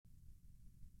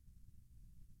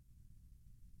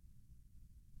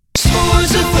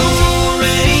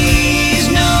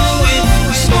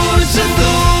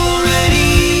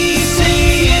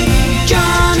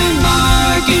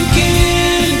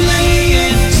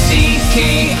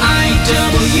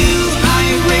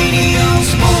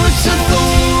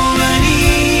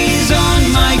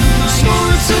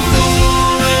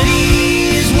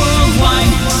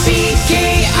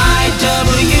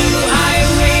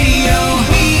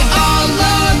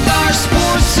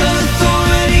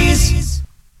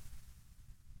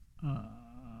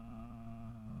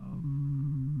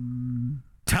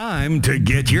time to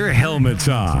get your helmets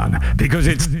on because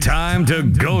it's time to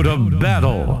go to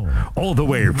battle. All the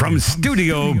way from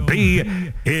Studio B,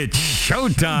 it's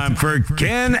showtime for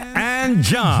Ken and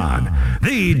John,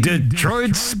 the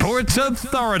Detroit Sports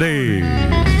Authorities.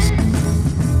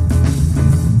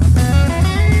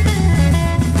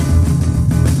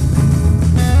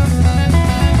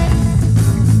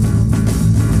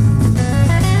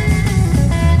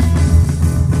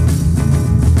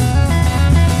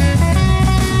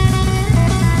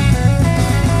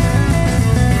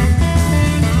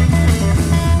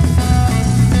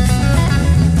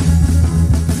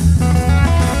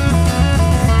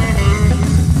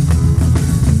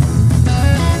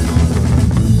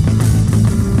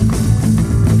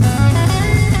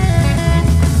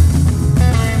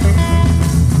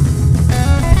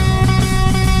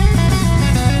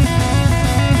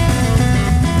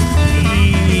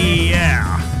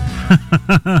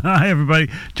 Hi, everybody.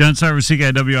 John Sarver,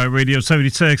 CKiW, iRADIO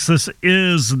 76. This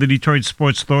is the Detroit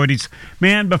Sports Authorities.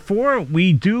 Man, before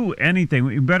we do anything,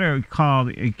 we better call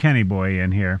Kenny Boy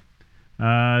in here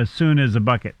as soon as a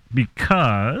bucket.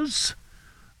 Because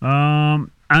on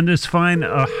this fine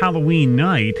Halloween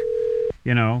night,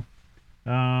 you know,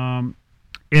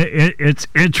 it's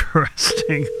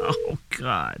interesting. Oh,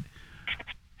 God.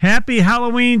 Happy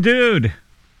Halloween, dude.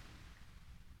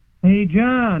 Hey,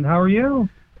 John. How are you?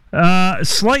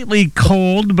 Slightly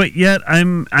cold, but yet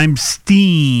I'm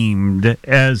steamed,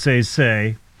 as they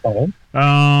say. Oh.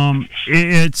 But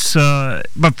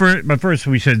first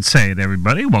we should say it,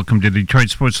 everybody. Welcome to the Detroit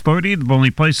Sports Authority, the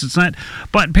only place that's not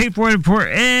button paid for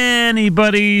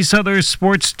anybody's other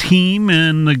sports team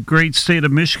in the great state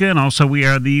of Michigan. Also, we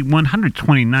are the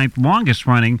 129th longest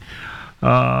running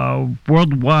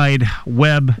worldwide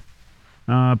web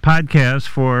podcast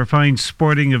for fine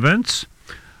sporting events.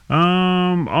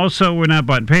 Also, we're not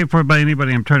button paid for by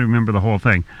anybody. I'm trying to remember the whole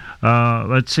thing.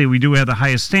 Let's see. We do have the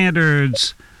highest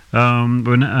standards.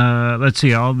 Let's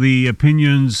see. All the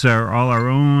opinions are all our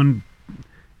own.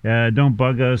 Don't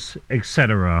bug us,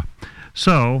 etc.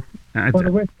 So, I want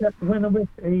to wish a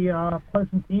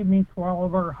pleasant evening to all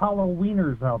of our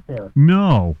Halloweeners out there.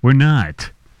 No, we're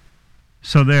not.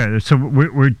 So there. So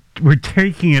we're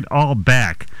taking it all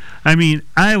back. I mean,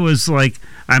 I was like,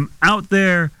 I'm out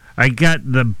there. I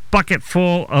got the bucket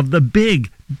full of the big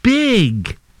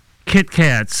Kit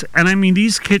Kats. And I mean,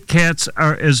 these Kit Kats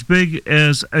are as big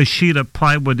as a sheet of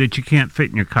plywood that you can't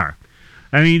fit in your car.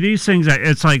 I mean, these things,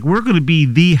 it's like we're going to be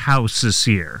the house this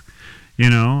year. You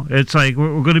know, it's like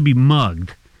we're going to be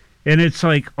mugged. And it's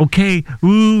like, okay,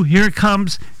 ooh, here it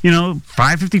comes,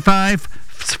 5:55,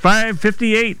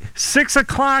 5:58, 6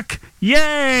 o'clock.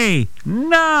 Yay!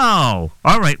 No!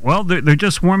 All right, well, they're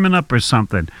just warming up or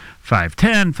something.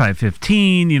 5:10,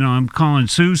 5:15, I'm calling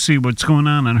Sue, see what's going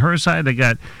on her side. They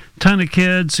got a ton of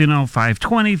kids,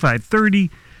 5:20, 5:30.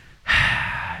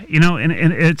 And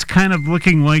it's kind of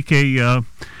looking like a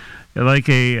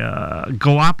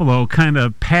Galapalo kind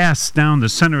of pass down the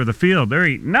center of the field. There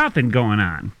ain't nothing going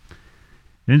on.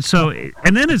 And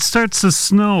then it starts to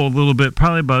snow a little bit,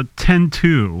 probably about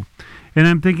 10:02. And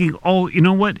I'm thinking, oh, you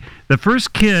know what? The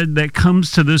first kid that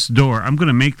comes to this door, I'm going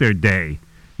to make their day.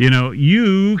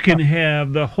 You can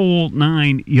have the whole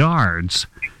 9 yards,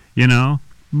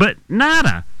 but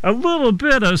nada. A little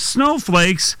bit of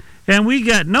snowflakes, and we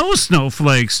got no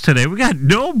snowflakes today. We got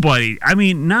nobody. I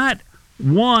mean, not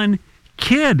one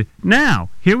kid. Now,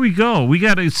 here we go. We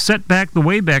got to set back the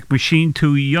Wayback Machine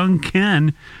to young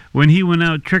Ken when he went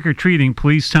out trick-or-treating.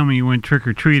 Please tell me you went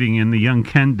trick-or-treating in the young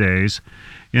Ken days,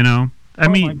 I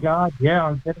mean, my God,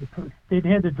 yeah. They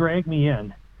had to drag me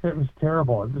in. It was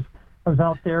terrible. I was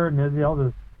out there, and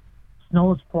the snow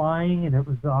was flying, and it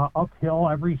was uphill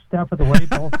every step of the way,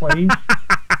 both ways.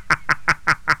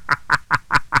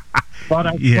 But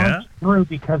I punched through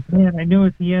because, man, I knew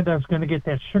at the end I was going to get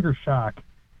that sugar shock.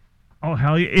 Oh,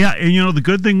 hell yeah. Yeah, and the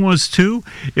good thing was, too,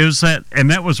 is that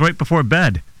was right before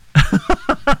bed.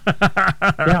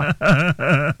 Yeah.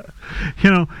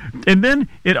 And then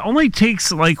it only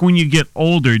takes, like, when you get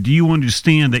older, do you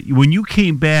understand that when you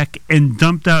came back and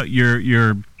dumped out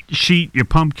your sheet, your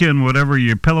pumpkin, whatever,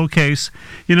 your pillowcase,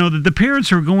 that the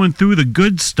parents are going through the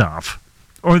good stuff,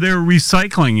 or they're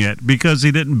recycling it because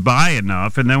they didn't buy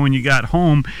enough. And then when you got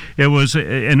home, it was,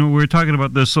 and we were talking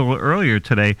about this a little earlier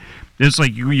today, it's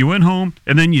like you went home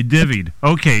and then you divvied.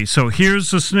 Okay, so here's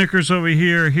the Snickers over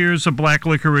here, here's the black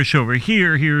licorice over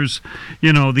here, here's,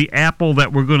 the apple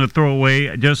that we're going to throw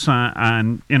away just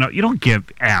on you don't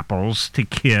give apples to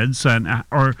kids,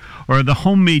 or the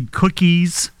homemade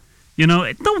cookies.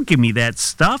 Don't give me that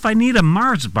stuff. I need a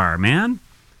Mars bar, man.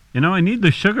 I need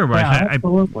the sugar rush. Yeah,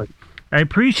 absolutely. I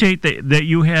appreciate that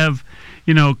you have,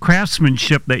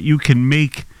 craftsmanship that you can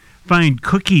make, find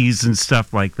cookies and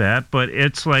stuff like that. But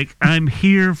it's like, I'm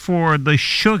here for the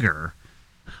sugar.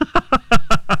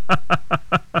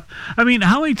 I mean,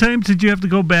 how many times did you have to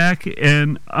go back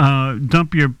and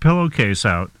dump your pillowcase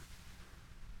out?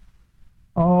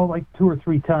 Oh, like 2 or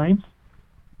 3 times.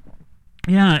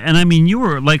 Yeah, and I mean, you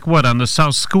were like what, on the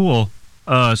South School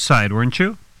side, weren't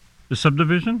you? The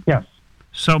subdivision? Yes.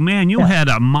 So, man, you had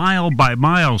a mile by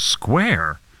mile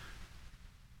square.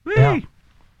 Yeah.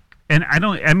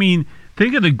 And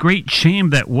think of the great shame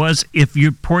that was if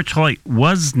your porch light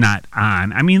was not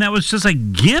on. I mean, that was just a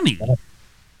gimme.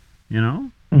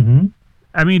 Mm-hmm.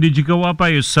 I mean, did you go out by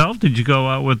yourself? Did you go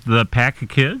out with the pack of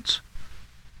kids?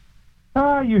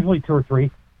 Usually 2 or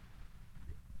 3.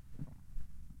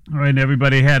 All right,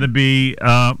 everybody had to be,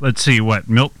 let's see,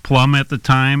 Milk Plum at the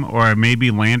time, or maybe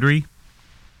Landry,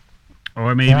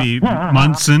 or maybe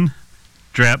Munson,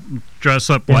 dress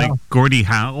up like Gordie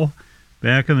Howe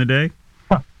back in the day.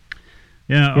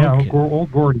 Yeah, okay.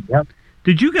 Old Gordie, yep.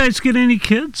 Did you guys get any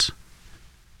kids?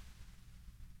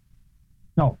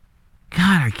 No.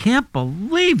 God, I can't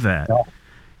believe that. No.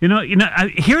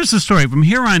 Here's the story. From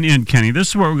here on in, Kenny, this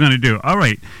is what we're going to do. All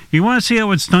right, you want to see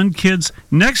how it's done, kids?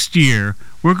 Next year,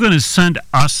 we're going to send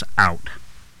us out.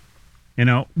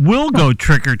 We'll go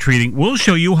trick-or-treating. We'll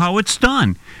show you how it's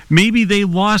done. Maybe they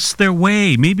lost their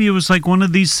way. Maybe it was like one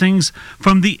of these things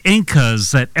from the Incas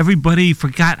that everybody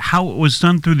forgot how it was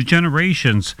done through the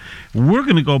generations. We're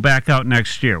going to go back out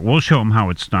next year. We'll show them how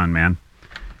it's done, man.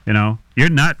 You're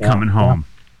not coming home.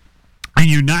 And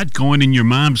you're not going in your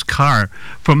mom's car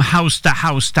from house to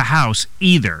house to house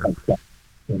either.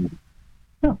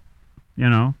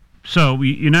 So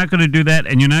you're not going to do that,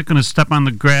 and you're not going to step on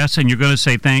the grass, and you're going to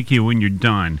say thank you when you're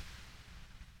done.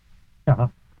 Uh-huh.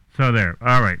 So there.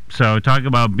 All right. So talk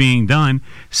about being done.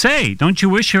 Say, don't you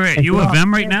wish you're at U of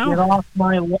M right now? Get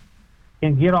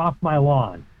off my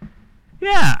lawn.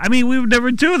 Yeah, I mean, we would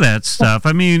never do that stuff.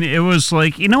 I mean, it was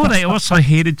like, you know what I also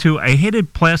hated too? I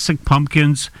hated plastic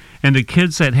pumpkins and the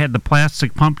kids that had the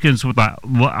plastic pumpkins with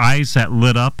the eyes that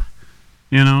lit up,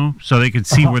 so they could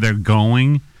see where they're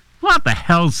going. What the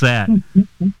hell's that?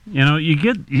 You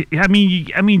get, I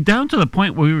mean, down to the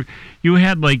point where you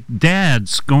had like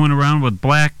dads going around with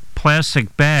black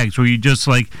plastic bags where you just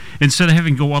like, instead of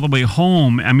having to go all the way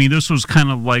home, I mean, this was kind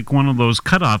of like one of those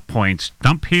cutoff points,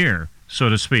 dump here, so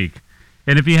to speak.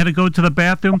 And if you had to go to the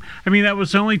bathroom, I mean, that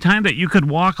was the only time that you could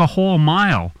walk a whole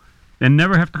mile and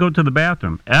never have to go to the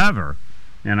bathroom, ever.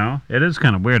 It is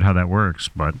kind of weird how that works,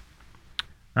 but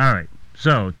all right.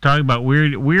 So, talking about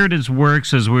weird as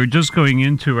works as we're just going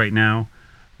into right now.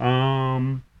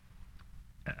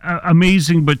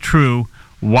 Amazing but true.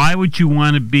 Why would you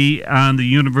want to be on the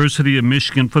University of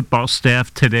Michigan football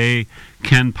staff today,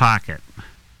 Ken Pocket?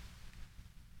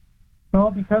 Well,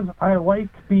 because I like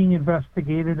being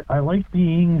investigated. I like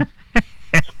being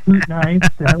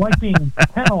scrutinized. I like being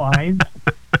penalized.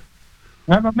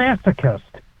 I'm a masochist.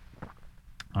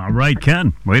 All right,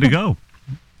 Ken. Way to go.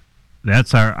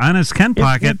 That's our honest Ken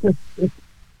Pocket.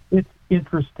 It's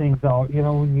interesting, though,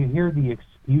 when you hear the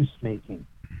excuse making.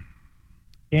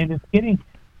 And it's getting,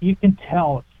 you can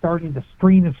tell the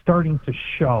strain is starting to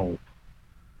show.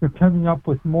 They're coming up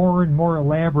with more and more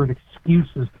elaborate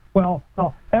excuses. Well,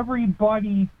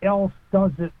 everybody else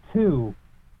does it too.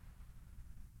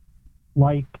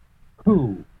 Like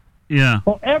who? Yeah.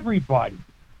 Well, everybody.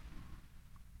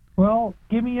 Well,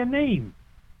 give me a name.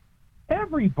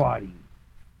 Everybody.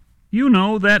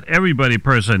 That everybody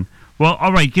person. Well,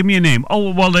 all right, give me a name.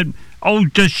 Oh, well, then,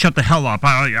 just shut the hell up.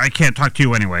 I can't talk to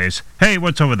you anyways. Hey,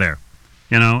 what's over there?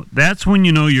 That's when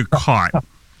you're caught,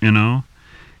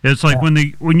 It's like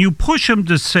when you push them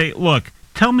to say, look,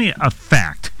 tell me a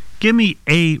fact. Give me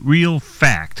a real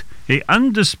fact, a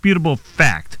undisputable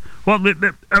fact. Well,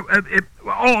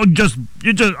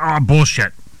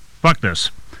 bullshit. Fuck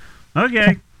this.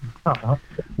 Okay.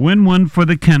 Win one for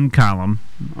the Ken column.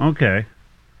 Okay.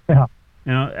 Yeah.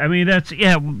 I mean,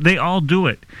 they all do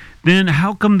it. Then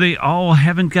how come they all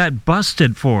haven't got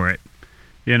busted for it?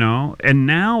 And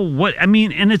now what? I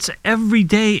mean, and it's every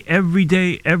day.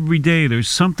 There's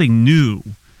something new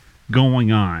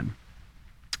going on.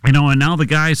 And now the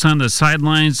guy's on the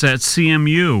sidelines at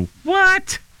CMU.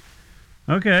 What?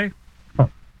 Okay.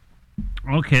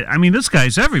 Okay. I mean, this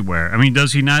guy's everywhere. I mean,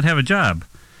 does he not have a job?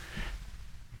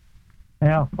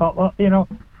 Yeah. Well,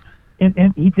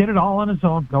 and he did it all on his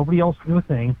own. Nobody else knew a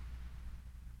thing.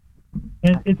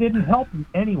 And it didn't help him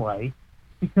anyway,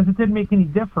 because it didn't make any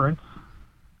difference.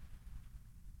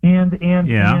 And we're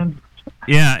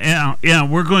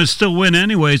going to still win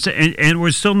anyways, and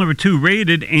we're still number 2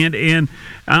 rated, and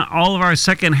all of our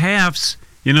second halves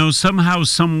somehow,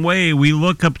 some way, we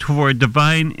look up to our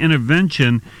divine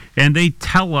intervention, and they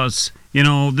tell us,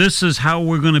 this is how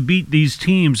we're going to beat these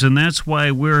teams, and that's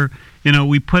why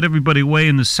we put everybody away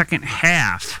in the second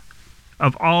half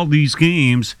of all these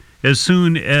games as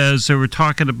soon as they were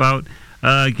talking about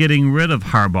getting rid of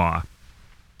Harbaugh.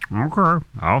 Okay,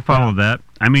 I'll follow that.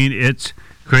 I mean, it's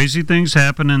crazy things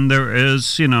happen, and there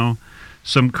is,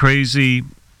 some crazy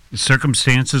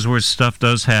circumstances where stuff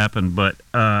does happen, but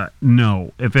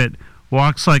no. If it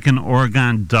walks like an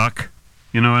Oregon duck,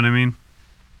 you know what I mean?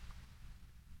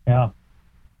 Yeah.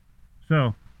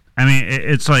 So, I mean,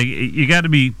 it's like you got to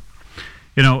be,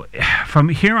 from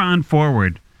here on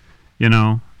forward,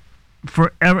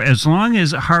 forever, as long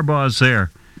as Harbaugh's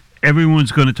there,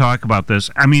 everyone's going to talk about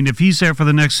this. I mean, if he's there for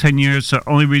the next 10 years, the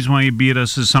only reason why you beat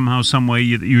us is somehow, some way,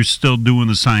 you're still doing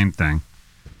the sign thing.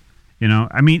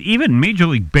 I mean, even Major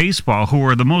League Baseball, who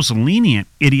are the most lenient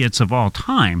idiots of all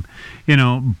time,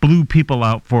 blew people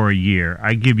out for a year.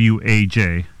 I give you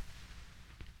AJ.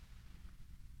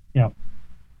 Yeah.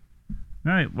 All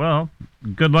right, well,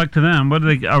 good luck to them. What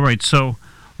do they? All right, so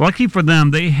lucky for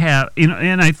them, they have,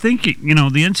 and I think, the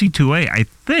NC2A, I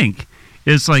think,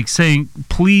 is like saying,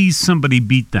 please, somebody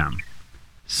beat them.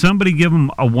 Somebody give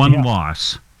them a one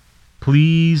loss.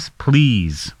 Please,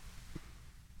 please.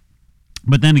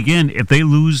 But then again, if they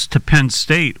lose to Penn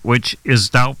State, which is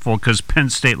doubtful because Penn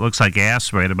State looks like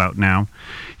ass right about now,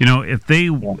 if they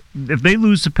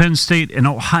lose to Penn State and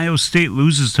Ohio State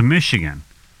loses to Michigan,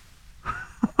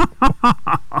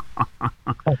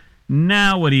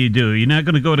 now what do? You're not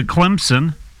going to go to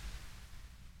Clemson.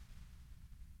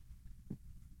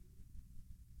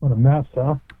 What a mess,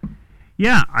 huh?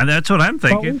 Yeah, that's what I'm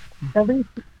thinking. At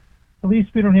least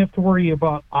we don't have to worry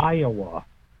about Iowa.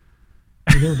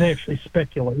 There's actually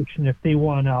speculation if they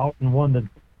won out and won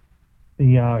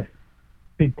the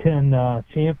Big Ten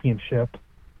championship,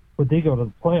 would they go to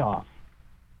the playoff?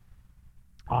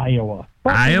 Iowa.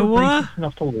 But Iowa?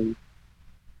 Enough to lose.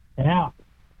 Yeah.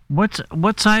 What's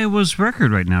Iowa's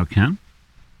record right now, Ken?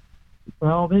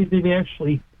 Well, they've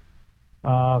actually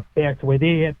backed away.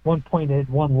 They at one point had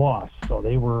one loss, so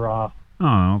they were.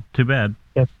 Oh, too bad.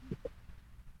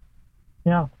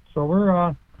 Yeah. So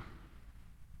we're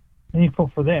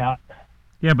thankful for that.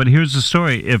 Yeah, but here's the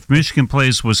story. If Michigan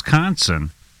plays Wisconsin,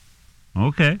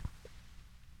 okay,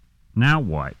 now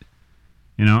what?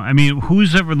 I mean,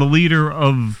 who's ever the leader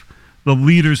of the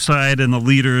leader side and the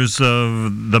leaders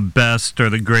of the best or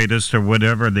the greatest or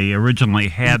whatever they originally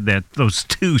had those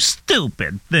two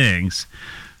stupid things?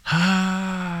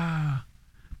 But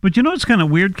it's kind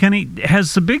of weird, Kenny.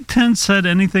 Has the Big Ten said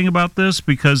anything about this?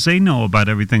 Because they know about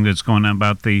everything that's going on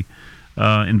about the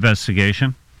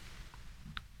investigation.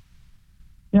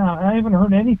 Yeah, I haven't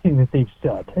heard anything that they've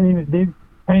said. They've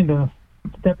kind of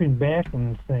stepping back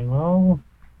and saying, well,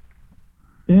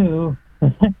 ew.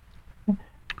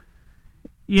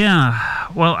 Yeah,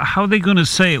 well, how are they going to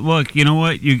say, look, you know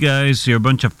what, you guys, you're a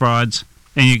bunch of frauds,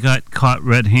 and you got caught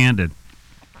red-handed.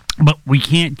 But we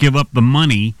can't give up the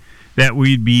money that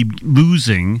we'd be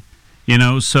losing,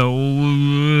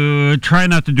 so try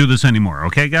not to do this anymore,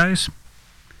 okay, guys?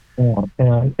 Yeah,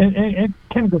 it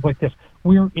kind of goes like this.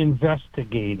 We're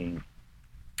investigating.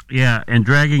 Yeah, and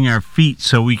dragging our feet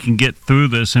so we can get through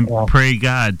this and pray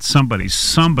God,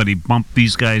 somebody bump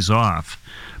these guys off.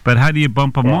 But how do you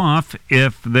bump them off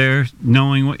if they're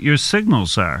knowing what your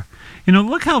signals are?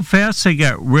 Look how fast they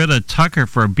got rid of Tucker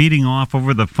for beating off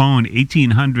over the phone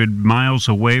 1,800 miles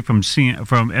away from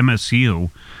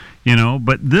MSU.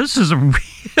 But this is a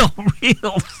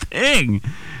real thing,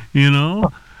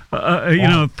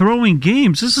 throwing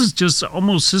games. This is just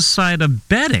almost this side of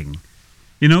betting,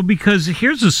 because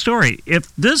here's the story.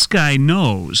 If this guy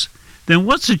knows, then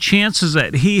what's the chances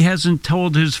that he hasn't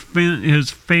told his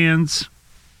fans,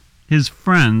 his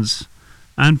friends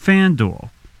on FanDuel?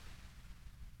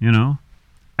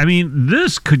 I mean,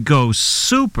 this could go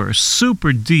super,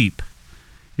 super deep.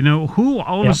 Who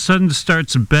all of a sudden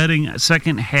starts betting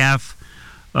second half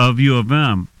of U of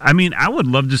M? I mean, I would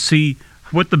love to see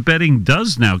what the betting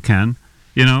does now, Ken.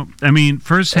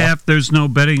 First half, there's no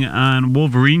betting on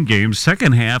Wolverine games.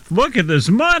 Second half, look at this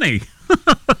money.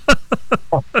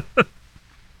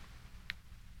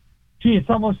 Gee, it's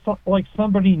almost like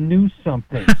somebody knew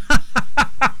something.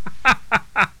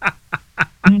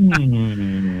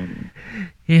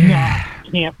 Yeah.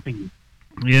 No, can't be.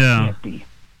 Yeah. Can't be.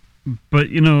 But,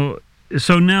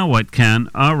 so now what, Ken?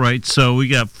 All right, so we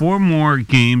got 4 more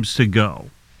games to go.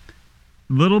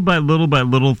 Little by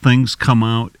little, things come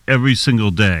out every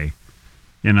single day,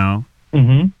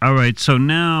 Mm-hmm. All right, so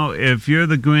now if you're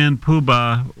the Grand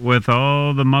Poobah with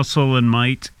all the muscle and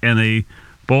might and a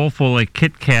bowl full of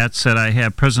Kit Kats that I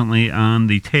have presently on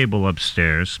the table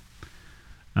upstairs.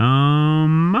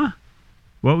 What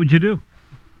would you do?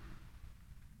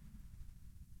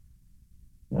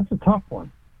 That's a tough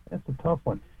one.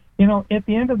 You know, at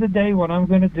the end of the day, what I'm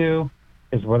going to do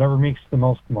is whatever makes the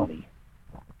most money.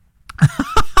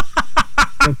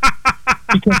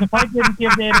 Because if I didn't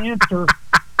give that answer,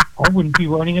 I wouldn't be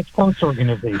running a sports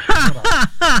organization.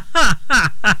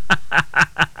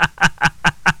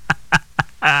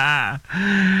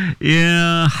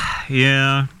 Yeah.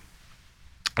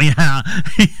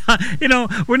 You know,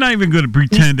 we're not even going to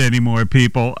pretend anymore,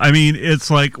 people. I mean,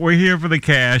 it's like we're here for the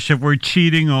cash. If we're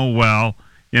cheating, oh well.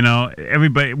 You know,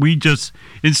 everybody, we just,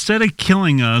 instead of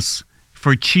killing us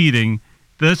for cheating,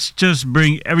 let's just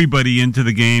bring everybody into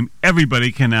the game.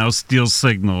 Everybody can now steal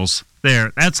signals.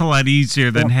 There, that's a lot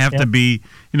easier than have to be,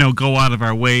 you know, go out of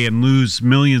our way and lose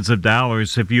millions of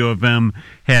dollars if U of M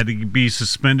had to be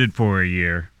suspended for a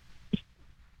year.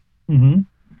 Mm-hmm.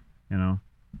 You know,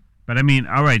 but I mean,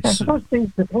 all right. Let's face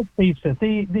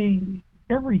it,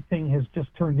 everything has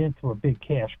just turned into a big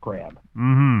cash grab.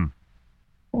 Mm-hmm.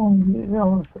 Well, you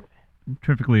know,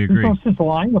 perfectly agree. There's no sense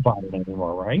lying about it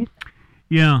anymore, right?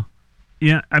 Yeah.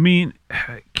 I mean,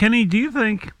 Kenny, do you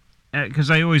think? Because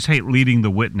I always hate leading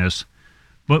the witness.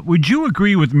 But would you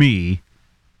agree with me,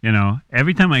 you know,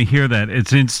 every time I hear that,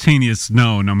 it's instantaneous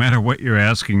no. No matter what you're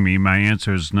asking me, my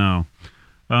answer is no.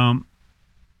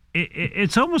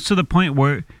 It's almost to the point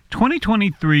where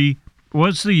 2023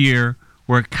 was the year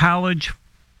where college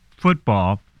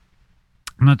football,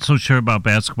 I'm not so sure about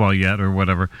basketball yet or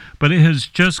whatever, but it has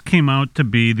just came out to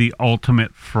be the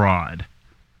ultimate fraud.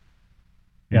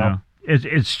 You know?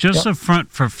 It's just a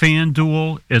front for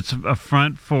FanDuel. It's a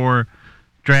front for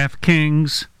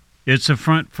DraftKings. It's a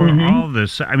front for all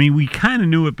this. I mean, we kind of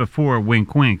knew it before,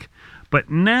 wink, wink. But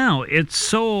now it's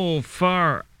so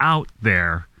far out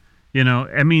there. You know,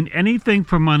 I mean, anything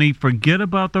for money, forget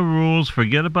about the rules,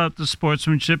 forget about the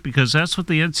sportsmanship, because that's what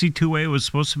the NC2A was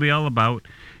supposed to be all about.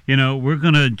 You know, we're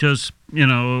going to just, you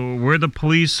know, we're the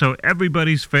police, so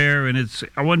everybody's fair, and it's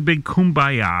one big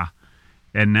kumbaya.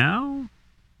 And now?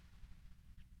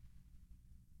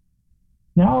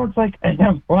 Now it's like,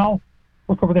 well,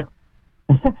 look over there.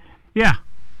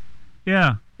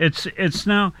 Yeah. It's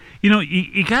now, you know,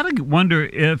 you got to wonder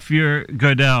if you're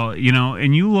Goodell, you know,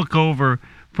 and you look over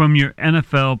from your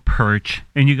NFL perch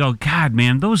and you go, God,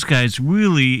 man, those guys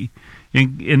really,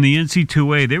 in the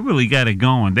NC2A, they really got it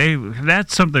going.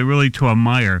 That's something really to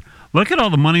admire. Look at all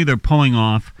the money they're pulling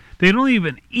off. They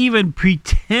don't even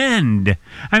pretend.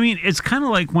 I mean, it's kind of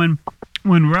like when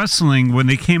wrestling, when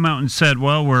they came out and said,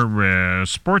 well, we're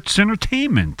sports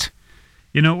entertainment.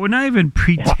 You know, we're not even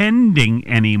pretending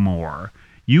anymore.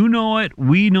 You know it.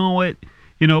 We know it.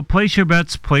 You know, place your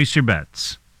bets.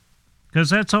 Because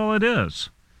that's all it is.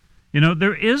 You know,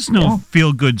 there is no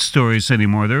feel-good stories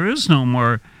anymore. There is no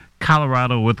more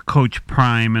Colorado with Coach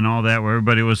Prime and all that where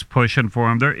everybody was pushing for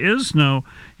him. There is no,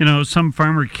 you know, some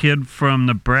farmer kid from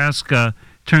Nebraska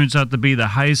turns out to be the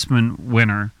Heisman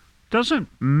winner. Doesn't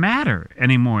matter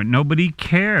anymore. Nobody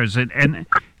cares. And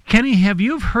Kenny, have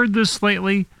you heard this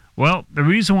lately? Well, the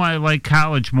reason why I like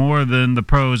college more than the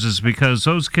pros is because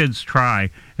those kids try,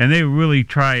 and they really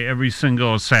try every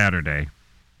single Saturday.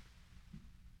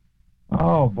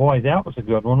 Oh, boy, that was a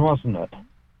good one, wasn't it?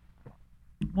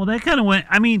 Well, that kind of went,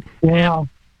 I mean,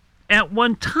 at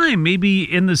one time, maybe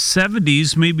in the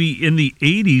 70s, maybe in the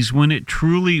 80s, when it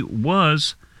truly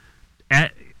was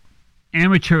at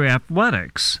amateur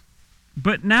athletics.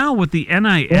 But now with the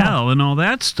NIL and all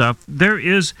that stuff,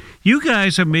 you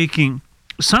guys are making,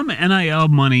 some NIL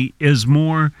money is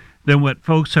more than what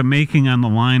folks are making on the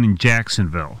line in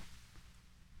Jacksonville.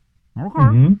 Okay.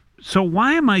 Mm-hmm. So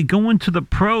why am I going to the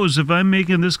pros if I'm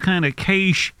making this kind of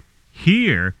cash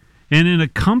here and in a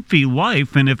comfy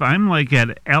life? And if I'm like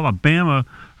at Alabama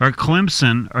or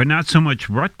Clemson or not so much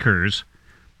Rutgers,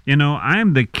 you know,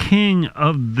 I'm the king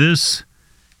of this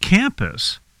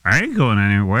campus. I ain't going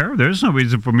anywhere. There's no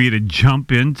reason for me to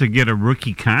jump in to get a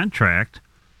rookie contract.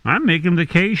 I'm making the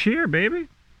case here, baby.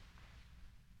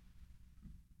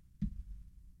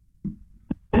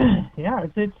 Yeah,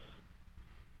 it's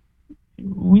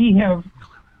we have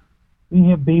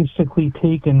basically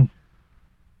taken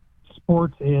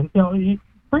sports and, you know,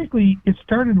 frankly, it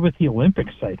started with the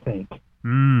Olympics, I think.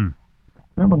 Remember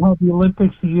how the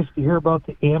Olympics, you used to hear about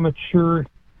the amateur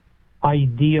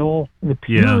ideal, the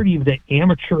purity of the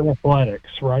amateur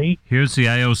athletics, right? Here's the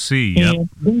IOC, yep. And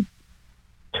they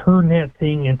turn that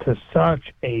thing into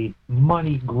such a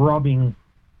money-grubbing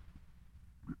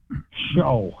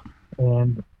show.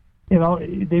 And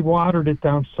they watered it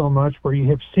down so much where you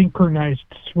have synchronized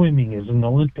swimming as an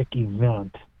Olympic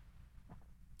event.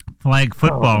 Flag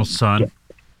football, son.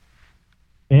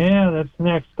 Yeah, that's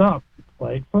next up.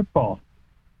 Flag football.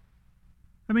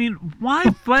 I mean,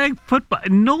 why flag football?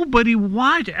 Nobody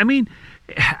watched. I mean,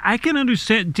 I can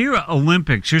understand, dear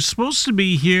Olympics, you're supposed to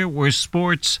be here where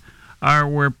sports are,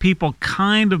 where people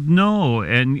kind of know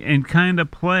and kind of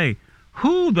play.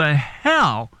 Who the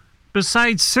hell,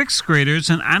 besides sixth graders,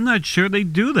 and I'm not sure they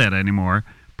do that anymore,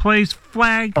 plays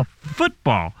flag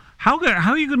football? How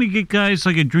are you going to get guys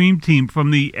like a dream team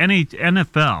from the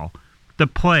NFL to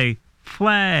play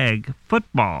flag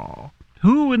football?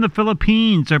 Who in the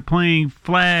Philippines are playing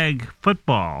flag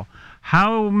football?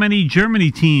 How many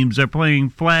Germany teams are playing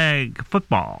flag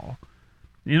football?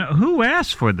 Who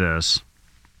asked for this?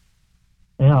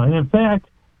 Yeah, and in fact,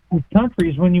 in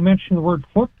countries, when you mention the word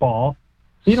football,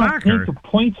 they don't think of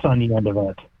points on the end of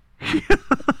it.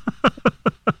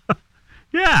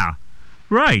 Yeah,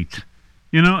 right.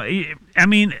 I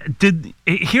mean,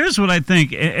 here's what I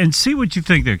think, and see what you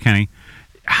think there, Kenny.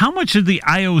 How much did the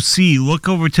IOC look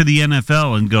over to the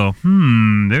NFL and go,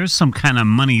 there's some kind of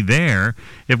money there.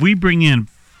 If we bring in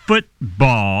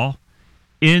football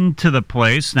into the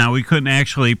place, now we couldn't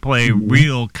actually play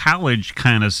real college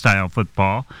kind of style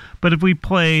football, but if we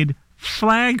played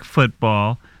flag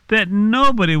football that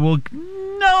nobody will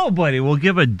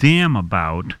give a damn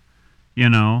about,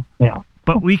 Yeah.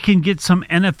 But we can get some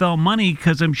NFL money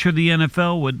because I'm sure the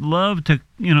NFL would love to,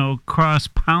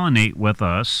 cross-pollinate with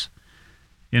us.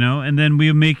 And then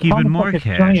we make even more like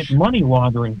cash. It's a giant money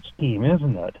laundering scheme,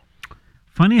 isn't it?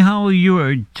 Funny how you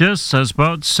were just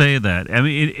about to say that. I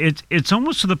mean, it's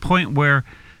almost to the point where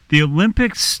the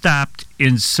Olympics stopped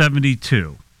in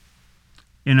 1972.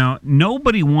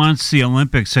 Nobody wants the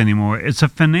Olympics anymore. It's a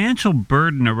financial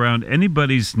burden around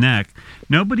anybody's neck.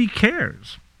 Nobody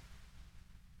cares.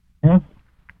 Yeah.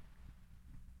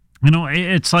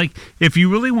 It's like if you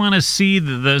really want to see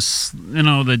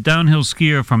the downhill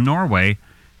skier from Norway,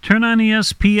 turn on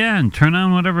ESPN, turn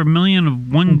on whatever million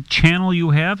of one channel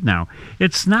you have now.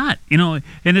 It's not, and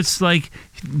it's like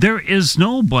there is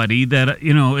nobody that,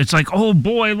 it's like, oh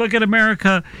boy, look at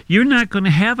America. You're not going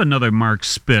to have another Mark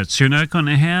Spitz. You're not going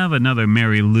to have another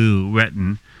Mary Lou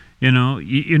Retton.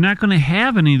 You're not going to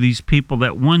have any of these people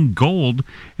that won gold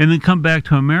and then come back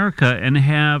to America and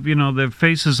have, their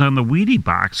faces on the Wheatie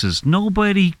boxes.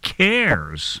 Nobody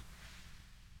cares.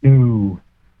 Ooh.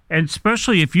 And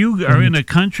especially if you are in a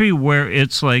country where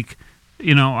it's like,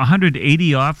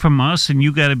 180 off from us and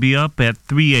you got to be up at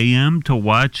 3 a.m. to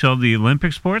watch all the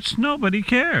Olympic sports, nobody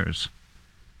cares.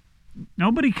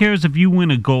 Nobody cares if you win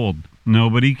a gold.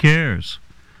 Nobody cares.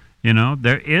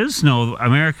 There is no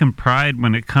American pride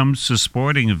when it comes to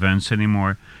sporting events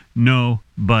anymore.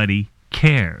 Nobody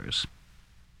cares.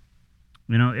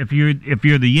 If you're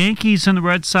the Yankees and the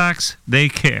Red Sox, they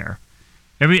care.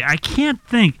 I can't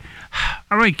think.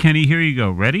 All right, Kenny, here you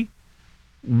go. Ready?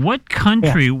 What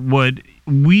country would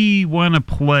we want to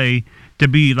play to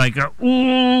be like,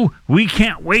 we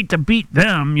can't wait to beat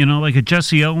them, like a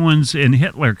Jesse Owens and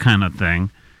Hitler kind of thing.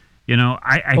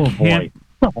 I can't.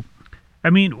 Boy. I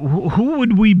mean, who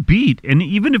would we beat? And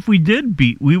even if we did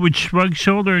beat, we would shrug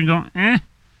shoulder and go,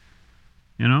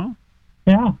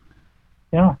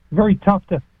 Yeah. Very tough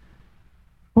to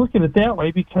look at it that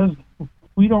way because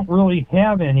we don't really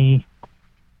have any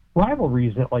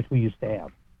rivalries like we used to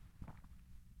have.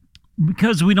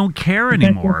 Because we don't care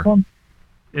anymore.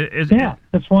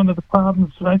 That's one of the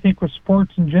problems I think with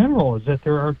sports in general is that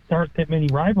there aren't that many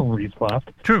rivalries left.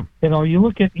 True. You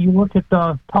look at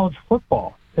college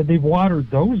football. And they've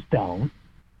watered those down.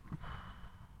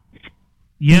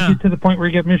 Yeah. You get to the point where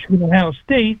you get Michigan and Ohio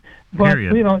State, but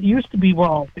it used to be,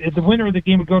 the winner of the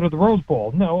game would go to the Rose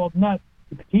Bowl. No, not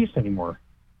the case anymore.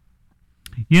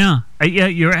 Yeah,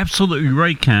 you're absolutely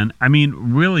right, Ken. I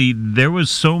mean, really, there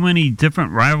was so many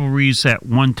different rivalries at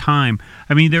one time.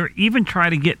 I mean, they're even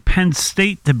trying to get Penn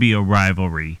State to be a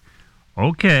rivalry.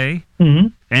 Okay. Mm-hmm.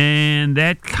 And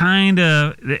that kind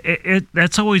of,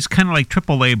 that's always kind of like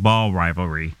AAA ball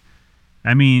rivalry.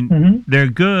 I mean, they're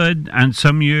good on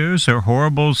some years, they're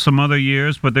horrible some other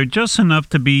years, but they're just enough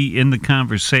to be in the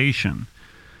conversation.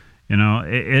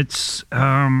 It's,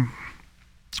 I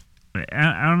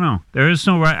don't know. There is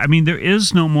no right. I mean, there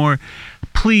is no more.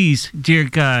 Please, dear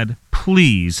God,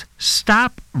 please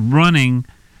stop running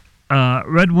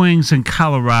Red Wings in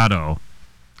Colorado.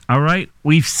 All right?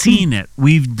 We've seen it.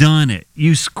 We've done it.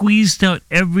 You squeezed out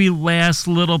every last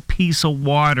little piece of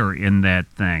water in that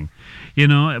thing.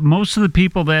 Most of the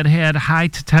people that had high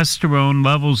testosterone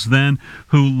levels then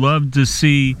who loved to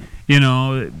see,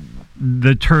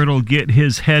 the turtle get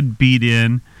his head beat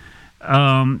in,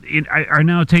 are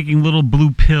now taking little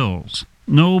blue pills.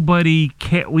 Nobody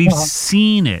can. We've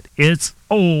seen it. It's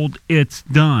old. It's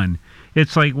done.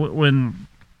 It's like when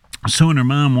Sue and her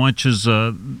mom watches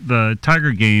the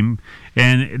Tiger game,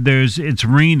 and it's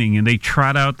raining, and they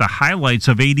trot out the highlights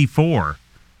of '84.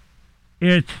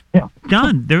 It's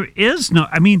done. There is no.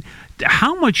 I mean,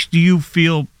 how much do you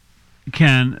feel,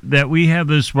 Ken, that we have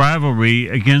this rivalry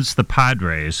against the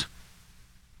Padres?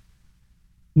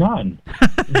 None.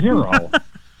 Zero.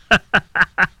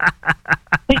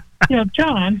 Hey,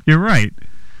 John. You're right.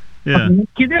 Yeah.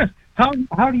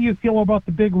 How do you feel about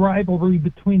the big rivalry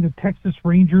between the Texas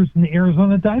Rangers and the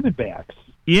Arizona Diamondbacks?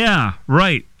 Yeah,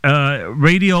 right.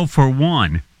 Radio for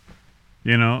one.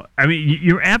 You know, I mean,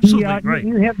 you're absolutely right.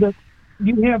 You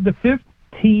have the fifth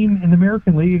team in the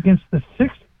American League against the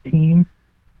sixth team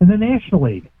in the National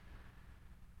League.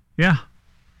 Yeah.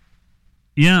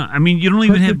 Yeah, I mean, you don't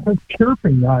even have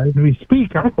chirping as we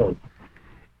speak, aren't they?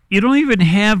 You don't even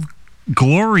have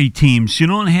glory teams. You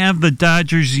don't have the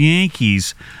Dodgers,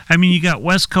 Yankees. I mean, you got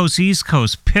West Coast, East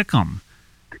Coast. Pick 'em.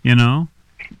 You know.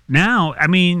 Now, I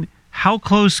mean, how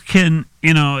close can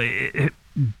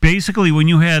basically when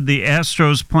you had the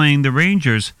Astros playing the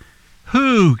Rangers,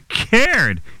 who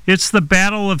cared? It's the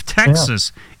Battle of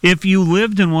Texas. Yeah. If you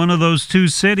lived in one of those two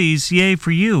cities, yay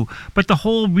for you. But the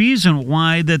whole reason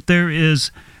why that there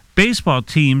is baseball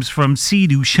teams from sea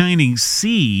to shining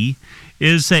sea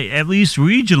is that at least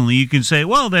regionally you can say,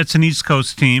 well, that's an East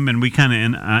Coast team, and we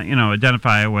kind of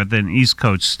identify with an East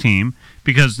Coast team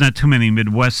because not too many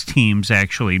Midwest teams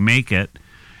actually make it.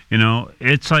 You know,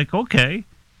 it's like, okay.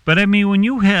 But, I mean, when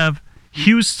you have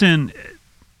Houston,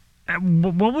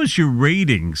 what was your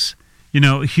ratings? You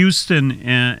know, Houston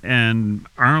and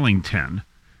Arlington,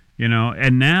 you know,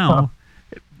 and now,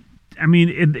 I mean,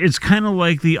 it's kind of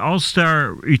like the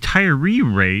All-Star retiree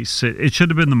race. It should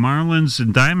have been the Marlins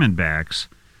and Diamondbacks,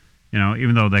 you know,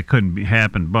 even though that couldn't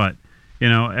happen. But, you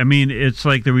know, I mean, it's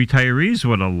like the retirees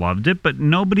would have loved it, but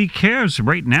nobody cares.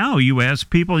 Right now, you ask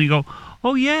people, you go,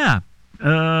 oh, yeah,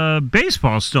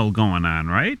 baseball's still going on,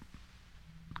 right?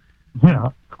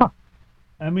 Yeah.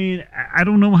 I mean, I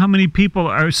don't know how many people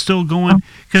are still going,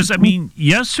 because, I mean,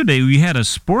 yesterday we had a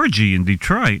sporgy in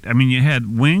Detroit. I mean, you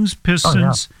had Wings,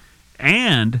 Pistons,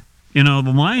 and, you know,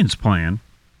 the Lions playing.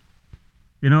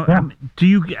 You know,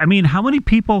 I mean, how many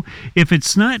people, if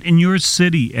it's not in your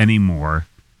city anymore,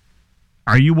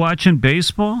 are you watching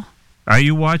baseball? Are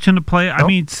you watching the play? Nope. I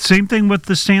mean, same thing with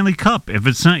the Stanley Cup. If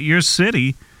it's not your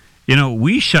city, you know,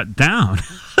 we shut down,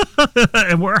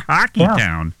 and we're hockey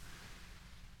town.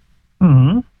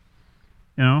 Mm-hmm.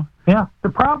 You know? Yeah. The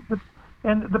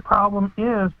problem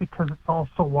is because it's all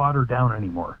so watered down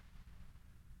anymore.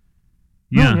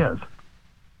 Yeah. It really is.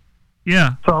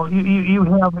 Yeah. So you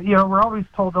have, you know, we're always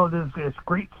told, oh, this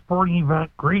great sporting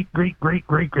event, great,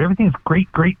 everything's great,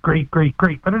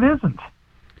 but it isn't.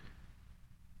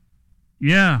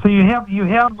 Yeah. So you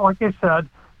have, like I said,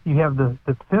 you have the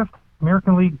fifth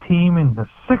American League team and the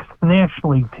sixth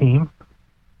National League team.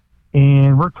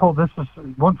 And we're told this is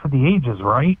one for the ages,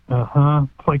 right?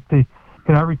 It's like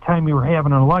every time you were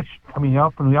having an election coming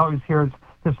up, and we always hear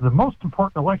this is the most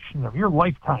important election of your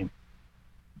lifetime.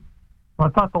 Well,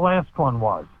 I thought the last one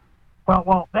was.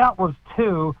 Well, that was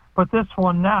too, but this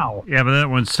one now. Yeah, but that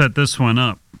one set this one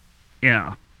up.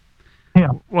 Yeah.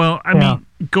 Yeah. Well, I mean,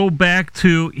 go back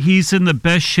to he's in the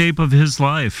best shape of his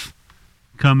life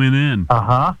coming in.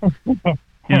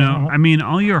 You know, I mean,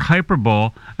 all your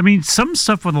hyperbole. I mean, some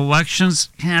stuff with elections,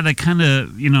 that kind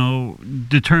of, you know,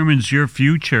 determines your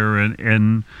future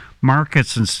and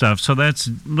markets and stuff. So that's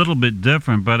a little bit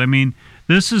different. But, I mean,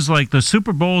 this is like the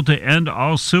Super Bowl to end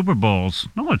all Super Bowls.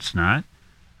 No, it's not.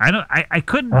 I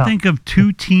couldn't think of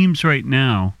two teams right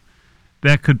now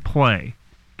that could play.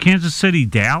 Kansas City,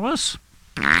 Dallas?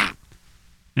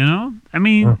 You know? I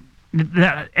mean...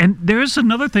 And there's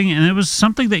another thing, and it was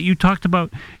something that you talked about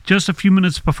just a few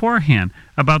minutes beforehand,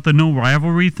 about the no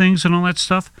rivalry things and all that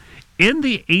stuff. In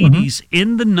the 80s,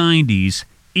 in the 90s,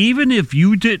 even if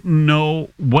you didn't know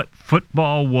what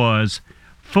football was,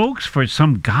 folks, for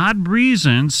some God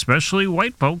reason, especially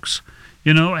white folks,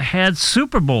 you know, had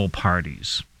Super Bowl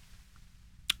parties.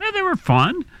 And they were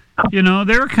fun. You know,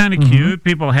 they were kind of cute.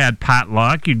 People had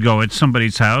potluck. You'd go at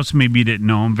somebody's house. Maybe you didn't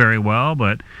know them very well,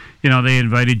 but... You know, they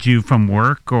invited you from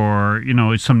work or, you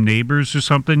know, some neighbors or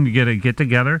something to get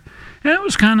together. And it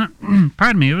was kind of,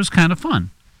 it was kind of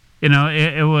fun. You know,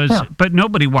 it was, but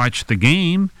nobody watched the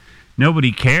game.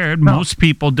 Nobody cared. No. Most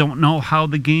people don't know how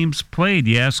the game's played.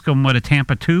 You ask them what a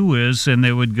Tampa 2 is, and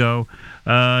they would go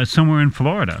somewhere in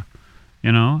Florida.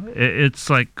 You know, it's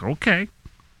like, okay.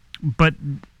 But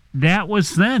that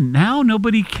was then. Now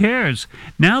nobody cares.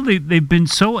 Now they've been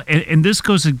so, and this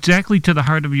goes exactly to the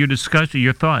heart of your discussion,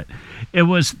 your thought.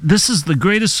 This is the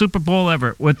greatest Super Bowl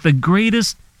ever, with the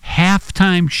greatest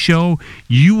halftime show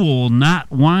you will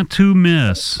not want to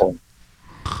miss.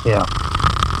 Yeah.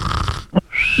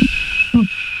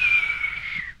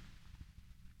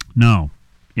 No.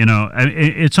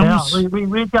 It's almost... Yeah,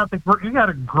 we got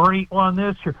a great one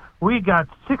this year. We got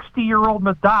 60-year-old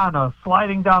Madonna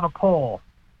sliding down a pole.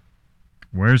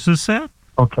 Where's this at?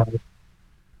 Okay.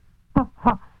 You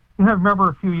remember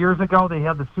a few years ago they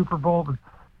had the Super Bowl with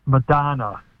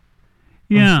Madonna.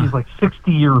 Yeah. And she's like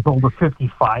 60 years old or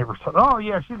 55 or something. Oh,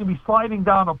 yeah, she's going to be sliding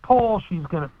down a pole. She's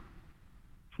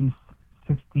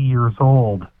 60 years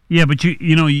old. Yeah, but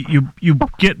you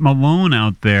get Malone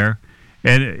out there,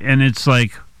 and it's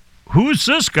like, who's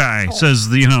this guy? Says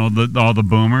all the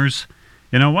boomers.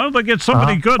 Why don't they get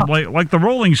somebody good like the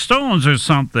Rolling Stones or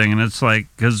something? And it's like,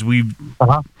 because we've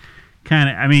kind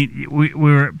of, we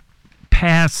were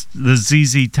past the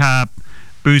ZZ Top,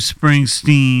 Bruce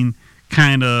Springsteen,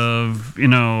 kind of,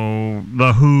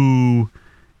 the Who.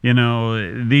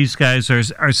 These guys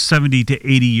are 70 to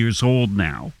 80 years old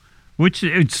now. Which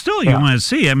it's still you want to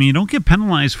see. You don't get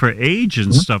penalized for age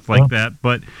and stuff like that.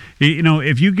 But,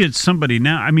 if you get somebody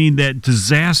now, that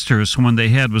disastrous one they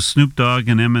had with Snoop Dogg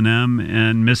and Eminem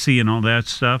and Missy and all that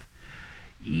stuff.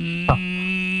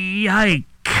 Yike.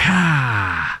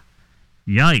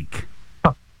 Yike.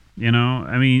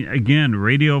 Again,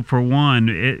 radio for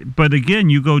one. But again,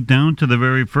 you go down to the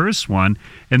very first one,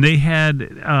 and they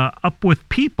had Up With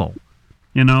People.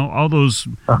 All those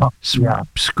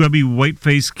scrubby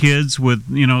white-faced kids with,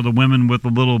 the women with a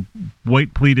little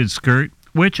white pleated skirt,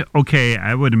 which, okay,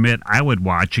 I would admit I would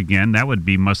watch again. That would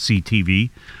be must-see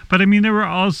TV. But, they were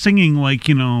all singing, like,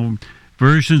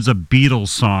 versions of Beatles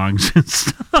songs and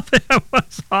stuff. It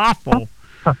was awful.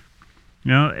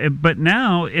 But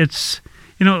now it's,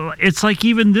 it's like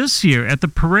even this year at the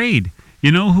parade.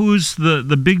 Who's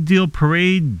the big deal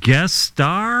parade guest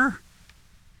star?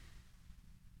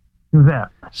 Who's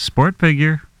that? Sport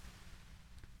figure.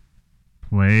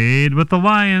 Played with the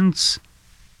Lions.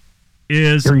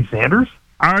 Is Gary Sanders?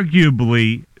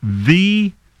 Arguably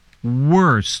the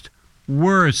worst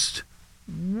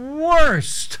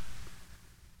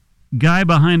guy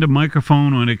behind a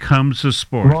microphone when it comes to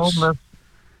sports.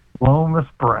 Lomas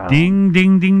Brown. Ding,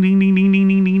 ding, ding, ding, ding, ding, ding,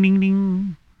 ding, ding, ding,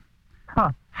 ding.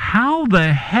 How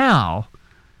the hell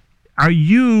are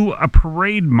you a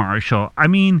parade marshal?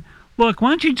 Look, why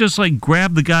don't you just,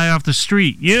 grab the guy off the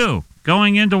street? You,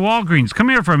 going into Walgreens, come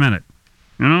here for a minute.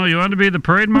 You want to be the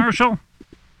parade marshal?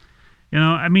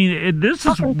 This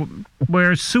is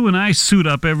where Sue and I suit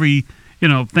up every,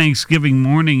 Thanksgiving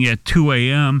morning at 2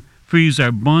 a.m., freeze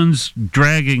our buns,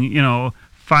 dragging,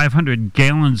 500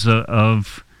 gallons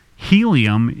of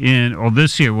helium in,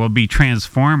 this year will be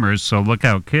Transformers, so look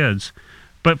out, kids.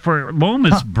 But for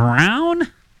Lomas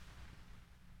Brown...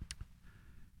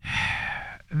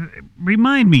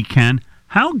 Remind me, Ken,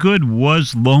 how good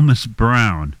was Lomas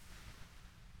Brown?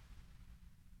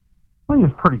 Well, he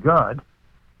was pretty good.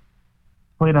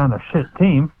 Played on a shit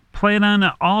team. Played on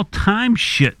an all-time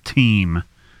shit team.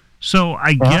 So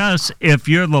I guess if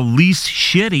you're the least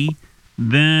shitty,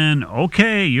 then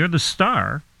okay, you're the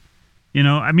star.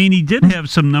 He did have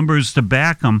some numbers to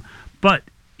back him, but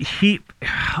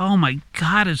oh my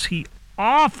God, is he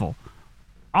awful.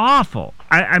 Awful.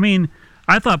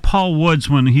 I thought Paul Woods,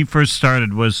 when he first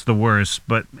started, was the worst,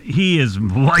 but he is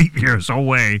light years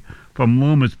away from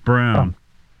Lomas Brown.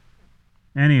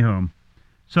 Anywho,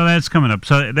 so that's coming up.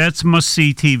 So that's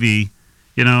must-see TV.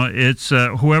 It's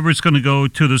whoever's going to go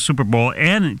to the Super Bowl,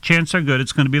 and chances are good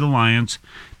it's going to be the Lions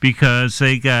because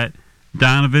they got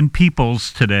Donovan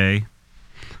Peoples today.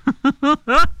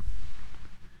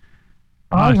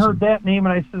 I heard that name,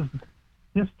 and I says,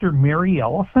 Mr. Mary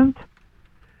Elephant?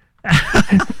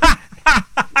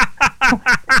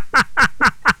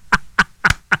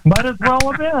 Might as well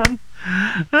have been.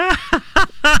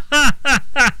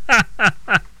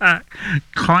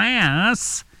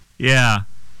 Class. Yeah.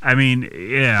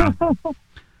 Yeah.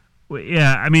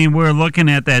 Yeah, we're looking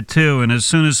at that too, and as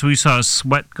soon as we saw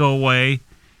Sweat go away,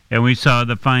 and we saw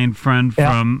the fine friend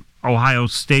from Ohio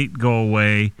State go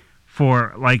away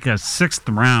for like a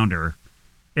 6th rounder,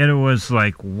 it was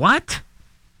like, what?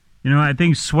 I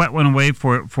think Sweat went away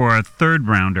for a 3rd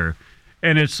rounder.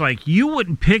 And it's like, you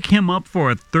wouldn't pick him up for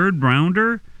a 3rd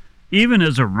rounder, even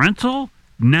as a rental?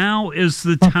 Now is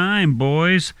the time,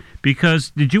 boys.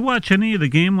 Because, did you watch any of the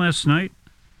game last night?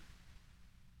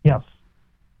 Yes.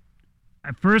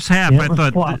 At first half, I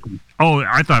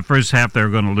thought first half they were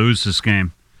going to lose this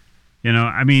game. You know,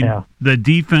 I mean, the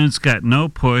defense got no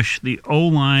push. The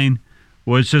O-line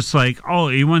was just like, oh,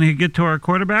 you want to get to our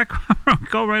quarterback?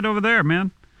 Go right over there,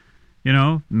 man. You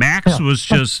know, Max was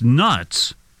just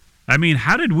nuts. I mean,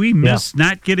 how did we miss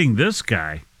not getting this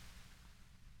guy?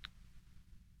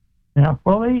 Yeah,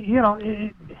 well, you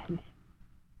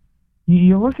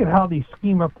look at how they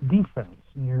scheme up the defense,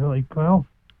 and you're like, well,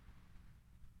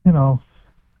 you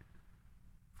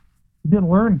didn't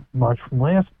learn much from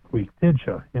last week, did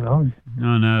you? You know,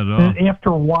 no, not at all. And after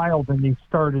a while, then they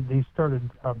started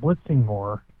blitzing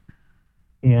more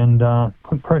and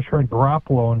put pressure on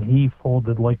Garoppolo, and he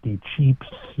folded like a cheap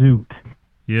suit.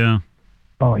 Yeah.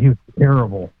 Oh, he was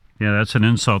terrible. Yeah, that's an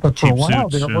insult to cheap suits. But for a while,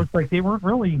 it looked like they weren't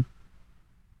really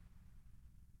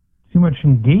too much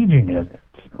engaging in it.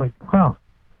 Like, wow.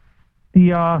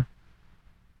 I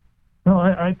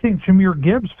think Jahmyr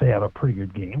Gibbs had a pretty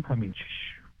good game. I mean,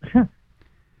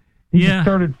 he just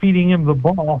started feeding him the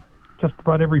ball just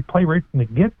about every play right from the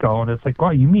get-go, and it's like, wow,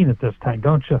 you mean it this time,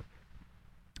 don't you?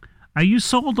 Are you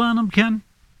sold on him, Ken?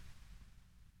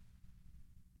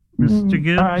 Mr.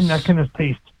 Gibbs? I'm not going to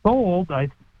say sold.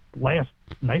 Last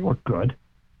night looked good.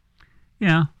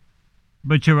 Yeah,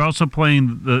 but you're also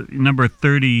playing the number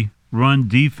 30 run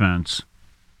defense.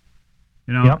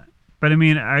 You know, but I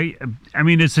mean,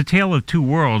 it's a tale of two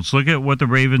worlds. Look at what the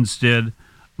Ravens did.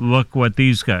 Look what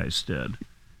these guys did.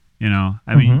 You know,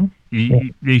 I mean,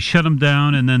 they shut him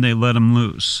down and then they let him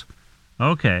loose.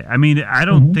 Okay, I mean, I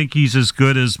don't think he's as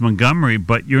good as Montgomery,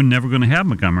 but you're never going to have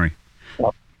Montgomery.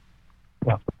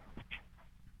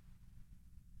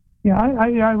 Yeah,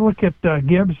 I look at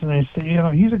Gibbs and I say,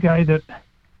 he's a guy that,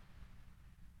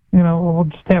 we'll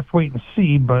just have to wait and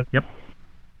see. But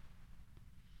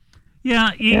yeah,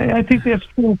 I think that's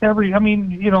true with every. I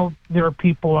mean, there are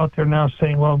people out there now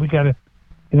saying, well, we got to,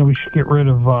 we should get rid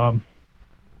of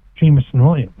Jamison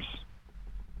Williams.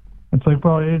 It's like,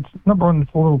 well, it's number one,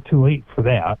 it's a little too late for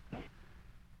that.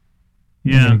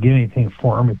 You're not going to get anything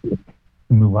for him if you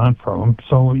move on from him.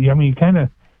 So, I mean, you kind of,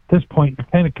 at this point, you're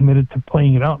kind of committed to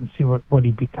playing it out and see what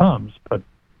he becomes. But,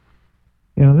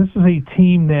 this is a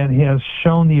team that has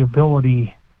shown the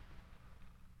ability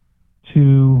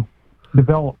to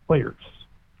develop players.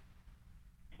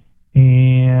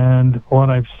 And what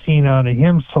I've seen out of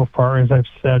him so far, as I've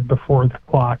said before, the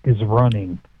clock is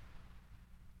running.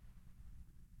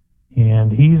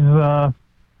 And he's got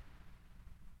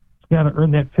to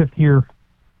earn that fifth-year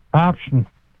option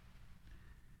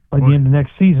by the end of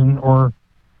next season, or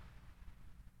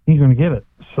he's going to get it.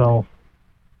 So,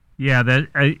 yeah, that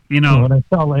what I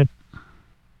saw last.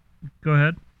 Go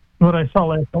ahead. What I saw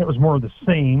last night was more of the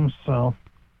same. So,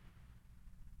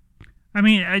 I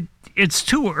mean, it's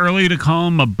too early to call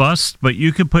him a bust, but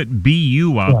you could put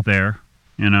BU out there.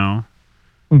 I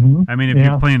mean, if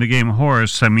you're playing the game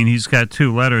horse, I mean, he's got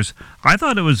two letters. I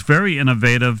thought it was very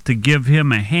innovative to give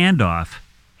him a handoff.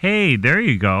 Hey, there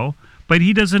you go. But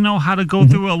he doesn't know how to go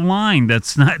through a line.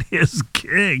 That's not his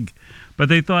gig. But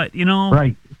they thought,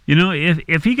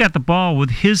 if he got the ball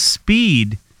with his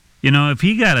speed, if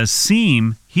he got a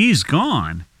seam, he's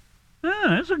gone.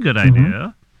 That's a good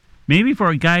idea. Maybe for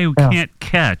a guy who can't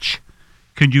catch,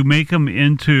 could you make him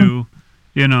into,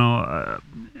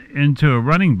 into a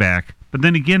running back? But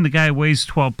then again, the guy weighs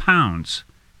 12 pounds.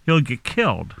 He'll get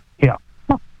killed. Yeah.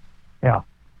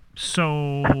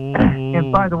 So.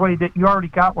 And by the way, that you already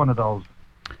got one of those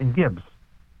in Gibbs.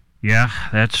 Yeah,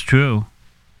 that's true.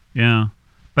 Yeah.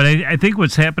 But I think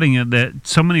what's happening is that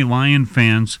so many Lion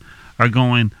fans are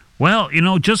going, well,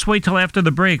 just wait till after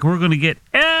the break. We're going to get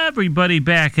everybody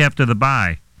back after the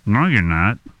bye. No, you're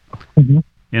not.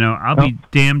 I'll be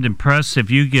damned impressed if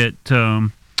you get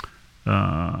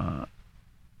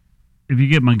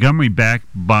Montgomery back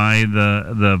by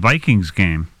the Vikings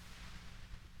game.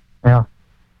 Yeah.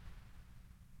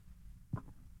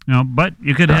 But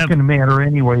you could have. It's not going to matter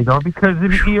anyway, though, because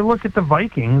if you look at the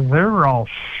Vikings, they're all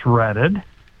shredded.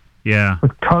 Yeah.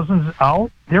 With Cousins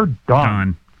out, they're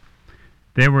done.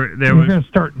 They were going to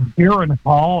start Darren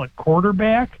Hall at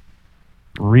quarterback.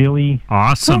 Really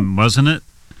awesome, wasn't it?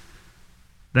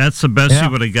 That's the best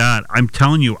you would have got. I'm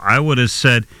telling you, I would have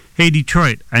said, hey,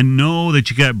 Detroit, I know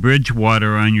that you got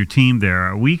Bridgewater on your team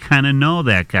there. We kind of know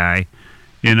that guy,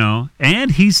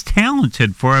 and he's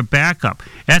talented for a backup.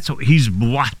 He's a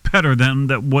lot better than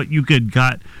what you could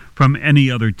got from any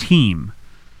other team.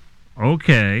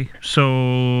 Okay,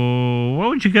 so what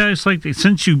would you guys like to,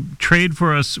 since you trade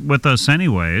with us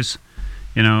anyways,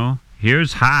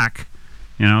 here's Hawk.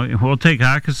 We'll take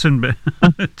Hawkinson,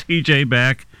 TJ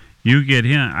back. You get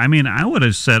him. I mean, I would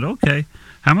have said, okay,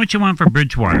 how much you want for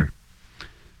Bridgewater?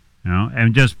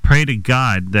 And just pray to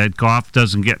God that Goff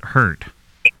doesn't get hurt.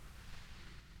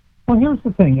 Well, here's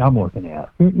the thing I'm looking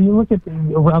at. You look at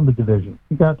around the division.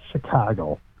 You got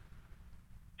Chicago.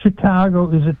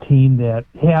 Chicago is a team that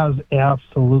has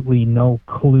absolutely no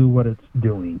clue what it's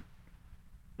doing.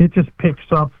 It just picks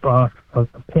up a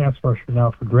pass rusher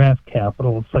now for draft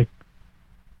capital. It's like,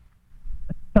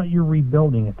 I thought you're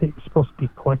rebuilding. I think you're supposed to be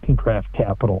collecting draft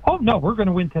capital. Oh, no, we're going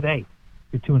to win today.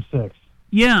 You're 2-6.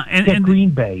 Yeah, and Green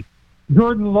Bay.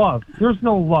 Jordan Love. There's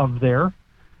no love there.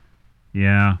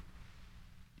 Yeah.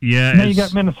 Yeah. Now you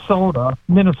got Minnesota.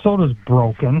 Minnesota's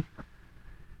broken.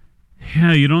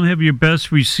 Yeah, you don't have your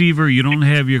best receiver. You don't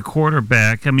have your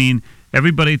quarterback. I mean,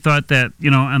 everybody thought that,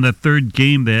 on the third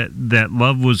game that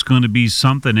Love was going to be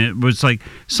something. It was like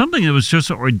something that was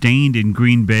just ordained in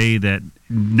Green Bay that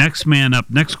next man up,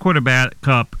 next quarterback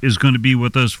up is going to be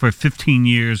with us for 15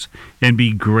 years and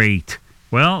be great.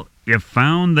 Well, you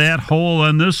found that hole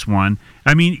on this one.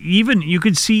 I mean, even you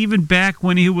could see even back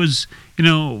when he was,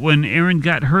 when Aaron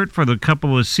got hurt for the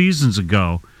couple of seasons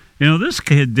ago, this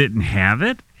kid didn't have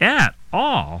it at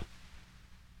all.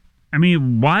 I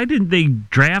mean, why didn't they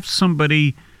draft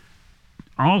somebody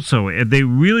also? If they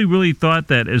really, really thought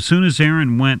that as soon as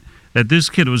Aaron went, that this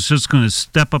kid was just going to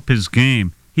step up his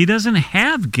game. He doesn't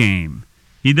have game.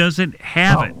 He doesn't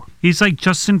have it. He's like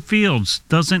Justin Fields,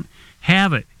 doesn't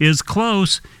have it. Is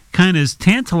close, kind of is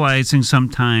tantalizing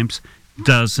sometimes,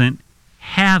 doesn't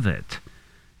have it.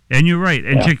 And you're right.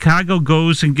 And Chicago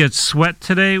goes and gets sweat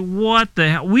today. What the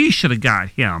hell? We should have got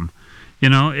him.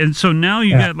 And so now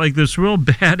you got like this real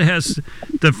badass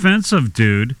defensive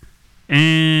dude.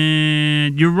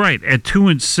 And you're right. At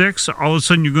 2-6, all of a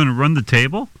sudden you're going to run the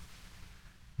table?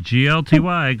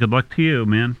 GLTY. Good luck to you,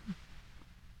 man.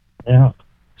 Yeah.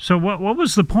 So what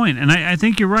was the point? And I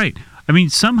think you're right. I mean,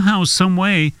 somehow, some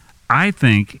way, I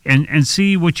think, and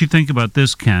see what you think about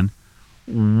this, Ken.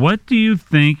 What do you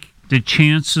think the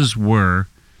chances were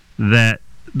that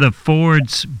the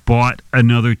Fords bought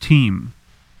another team?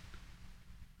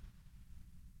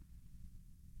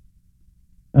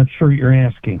 Not sure what you're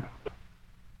asking.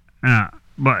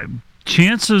 But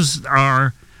chances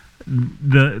are,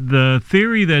 the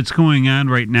theory that's going on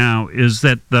right now is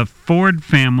that the Ford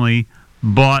family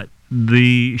bought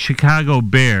the Chicago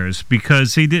Bears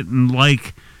because they didn't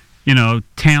like,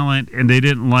 talent, and they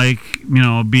didn't like,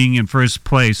 being in first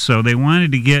place. So they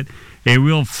wanted to get a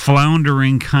real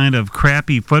floundering kind of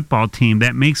crappy football team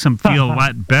that makes them feel a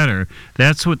lot better.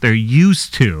 That's what they're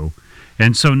used to.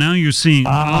 And so now you're seeing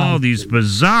all these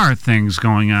bizarre things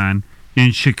going on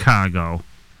in Chicago.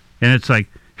 And it's like,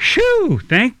 shoo,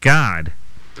 thank God.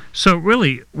 So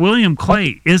really, William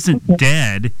Clay isn't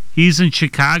dead. He's in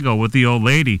Chicago with the old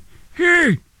lady.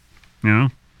 Hey!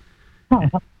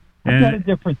 I've got a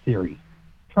different theory.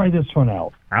 Try this one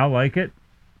out. I like it.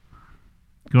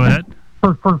 Go ahead.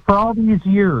 For all these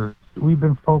years, we've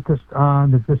been focused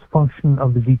on the dysfunction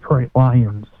of the Detroit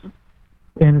Lions.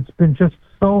 And it's been just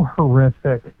so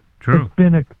horrific. True.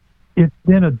 It's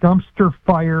been a dumpster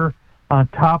fire on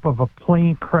top of a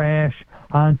plane crash,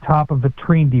 on top of a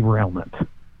train derailment.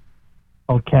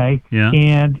 Okay? Yeah.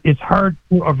 And it's hard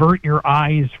to avert your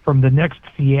eyes from the next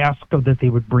fiasco that they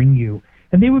would bring you.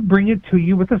 And they would bring it to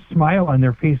you with a smile on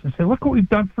their face and say, look what we've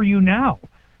done for you now.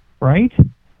 Right?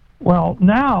 Well,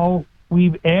 now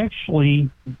we've actually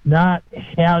not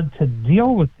had to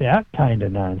deal with that kind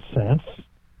of nonsense.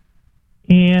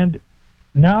 And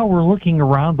now we're looking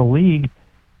around the league,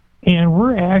 and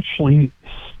we're actually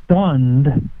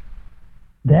stunned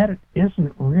that it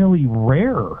isn't really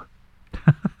rare.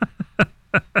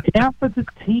 Half of the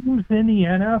teams in the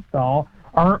NFL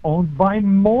are owned by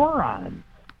morons.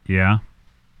 Yeah.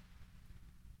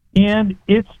 And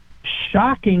it's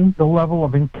shocking the level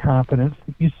of incompetence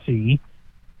that you see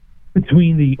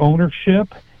between the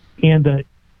ownership and the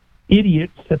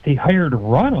idiots that they hire to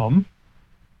run them.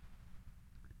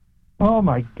 Oh,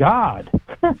 my God.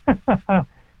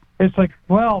 It's like,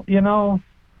 well,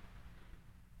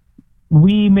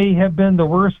 we may have been the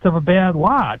worst of a bad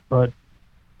lot, but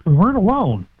we weren't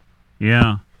alone.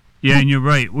 Yeah. Yeah, and you're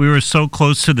right. We were so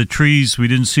close to the trees, we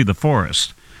didn't see the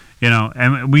forest.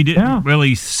 And we didn't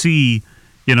really see,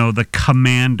 the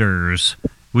Commanders.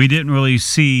 We didn't really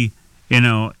see,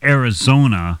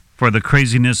 Arizona for the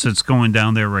craziness that's going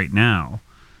down there right now.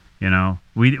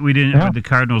 We didn't with the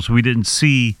Cardinals. We didn't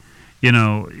see,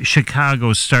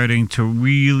 Chicago starting to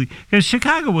really, because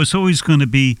Chicago was always going to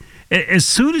be, as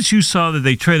soon as you saw that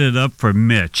they traded up for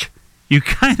Mitch, you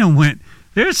kind of went,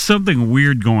 there's something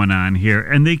weird going on here,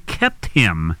 and they kept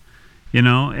him.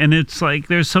 And it's like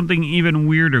there's something even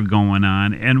weirder going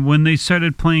on. And when they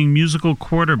started playing musical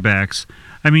quarterbacks,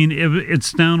 I mean,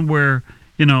 it's down where,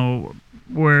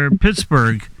 where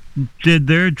Pittsburgh did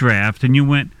their draft, and you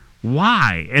went,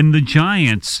 why? And the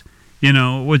Giants,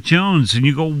 with Jones, and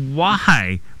you go,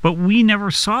 why? But we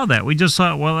never saw that. We just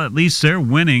thought, well, at least they're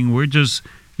winning. We're just,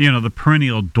 the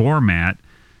perennial doormat.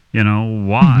 Why?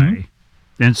 Mm-hmm.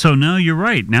 And so now you're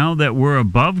right. Now that we're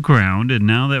above ground, and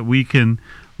now that we can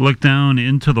look down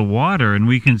into the water and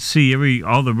we can see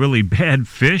all the really bad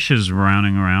fish is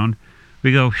running around,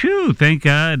 we go, phew, thank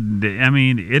God. I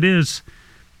mean, it is.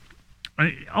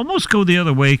 I almost go the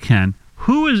other way, Ken.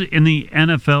 Who is in the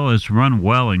NFL has run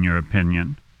well, in your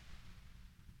opinion?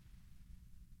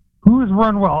 Who has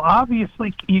run well?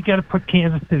 Obviously, you got to put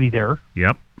Kansas City there.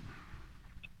 Yep.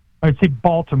 I'd say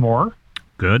Baltimore.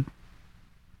 Good.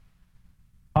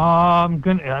 I'm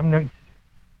gonna.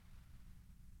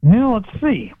 Let's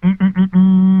see.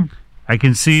 I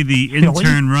can see the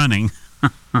intern running.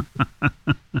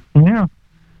 Yeah.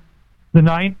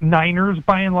 The Niners,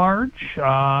 by and large.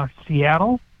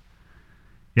 Seattle.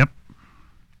 Yep.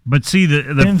 But see,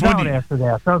 the 40 after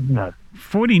that, doesn't it?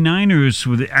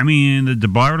 49ers, the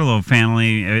DeBartolo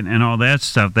family and all that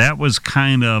stuff, that was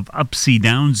kind of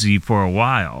upsy-downsy for a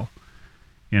while,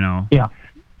 Yeah.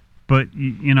 But,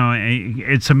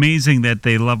 it's amazing that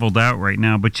they leveled out right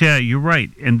now. But, yeah, you're right.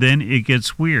 And then it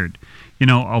gets weird.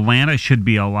 Atlanta should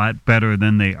be a lot better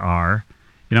than they are.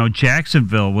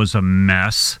 Jacksonville was a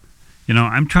mess.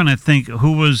 I'm trying to think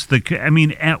who was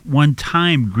at one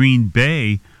time, Green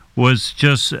Bay was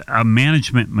just a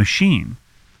management machine.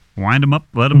 Wind them up,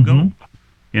 let them go.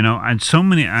 And so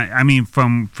many,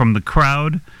 from the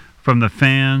crowd, from the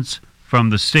fans, from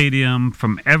the stadium,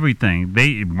 from everything,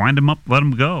 they wind them up, let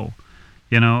them go.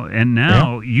 And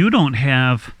now you don't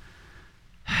have,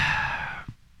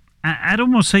 I'd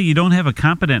almost say you don't have a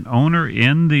competent owner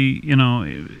in the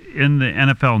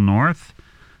NFL North,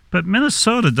 but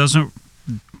Minnesota doesn't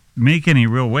make any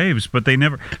real waves, but they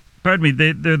never,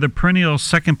 they're the perennial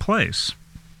second place.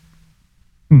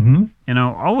 Mm-hmm.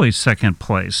 Always second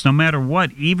place, no matter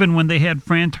what, even when they had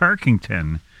Fran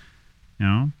Tarkington,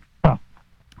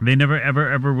 They never,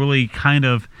 ever really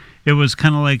it was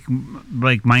kind of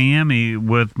like Miami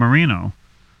with Marino,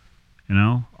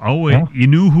 Always, you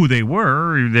knew who they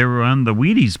were. They were on the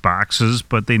Wheaties boxes,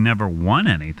 but they never won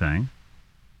anything.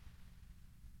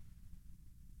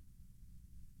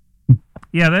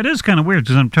 Yeah, that is kind of weird,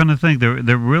 because I'm trying to think.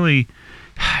 They're really...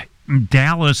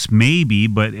 Dallas maybe,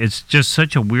 but it's just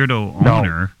such a weirdo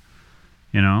owner,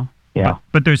 Yeah.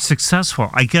 But they're successful.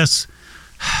 I guess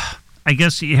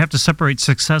you have to separate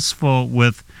successful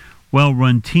with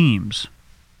well-run teams.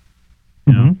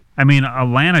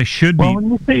 Atlanta should be.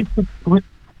 Well,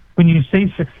 when you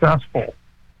say successful,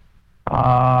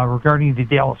 regarding the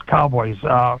Dallas Cowboys,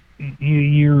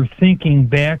 you're thinking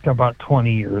back about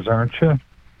 20 years, aren't you?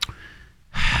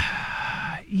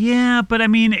 Yeah, but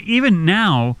even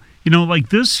now. Like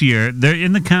this year, they're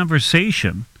in the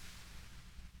conversation,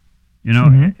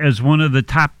 as one of the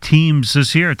top teams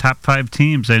this year, top 5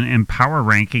 teams, and in power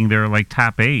ranking, they're like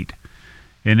top 8.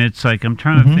 And it's like, I'm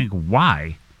trying to think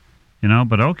why,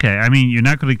 but okay. You're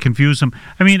not going to confuse them.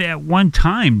 At one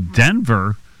time,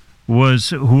 Denver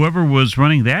whoever was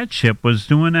running that ship was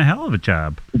doing a hell of a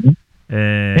job.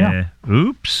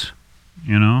 Oops,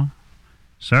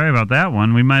 Sorry about that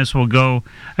one. We might as well go.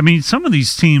 Some of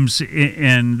these teams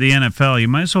in the NFL, you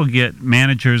might as well get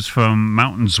managers from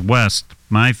Mountains West,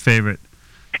 my favorite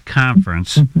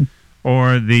conference,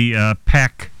 or the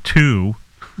Pac-2.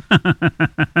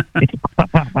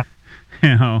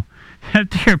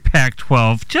 Dear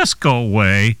Pac-12, just go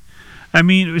away.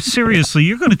 Seriously,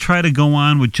 you're going to try to go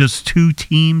on with just 2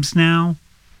 teams now?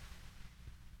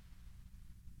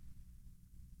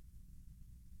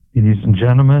 Ladies and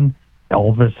gentlemen,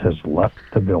 Elvis has left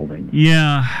the building.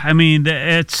 Yeah,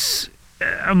 it's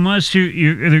unless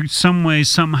you're some way,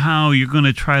 somehow, you're going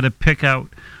to try to pick out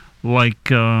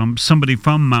somebody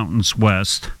from Mountain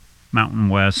West.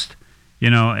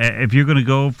 If you're going to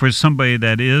go for somebody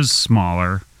that is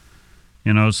smaller,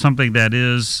 something that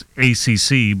is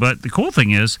ACC. But the cool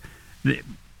thing is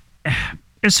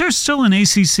there still an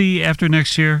ACC after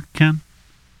next year, Ken?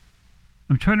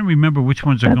 I'm trying to remember which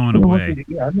ones are going away.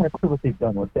 I'm not sure what they've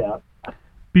done with that.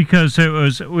 Because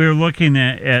we were looking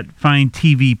at fine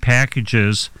TV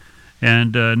packages,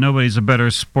 and nobody's a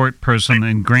better sport person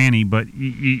than Granny, but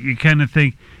you kind of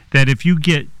think that if you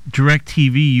get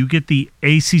DirecTV, you get the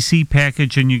ACC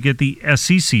package and you get the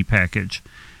SEC package.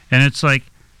 And it's like,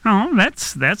 oh,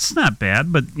 that's not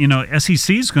bad, but,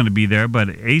 SEC is going to be there, but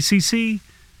ACC,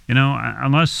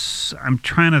 unless I'm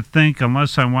trying to think,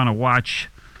 unless I want to watch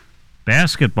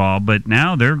basketball, but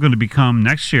now they're going to become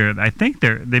next year. I think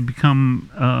they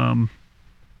become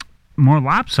more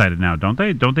lopsided now, don't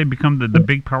they? Don't they become the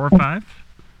big Power 5?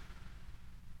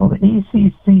 Well, the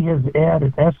ACC has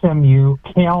added SMU,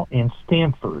 Cal, and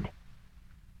Stanford.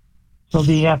 So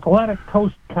the Athletic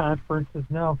Coast Conference is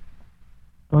now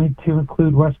going to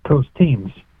include West Coast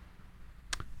teams.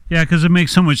 Yeah, because it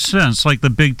makes so much sense. Like the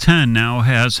Big Ten now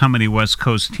has how many West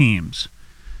Coast teams?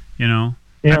 You know?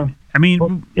 Yeah. I mean,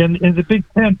 well, and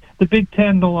the Big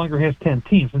Ten no longer has 10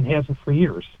 teams and hasn't for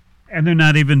years. And they're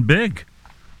not even big.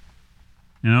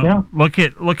 You know, yeah. Look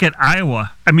at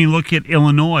Iowa. I mean, look at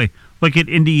Illinois. Look at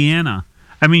Indiana.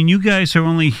 I mean, you guys are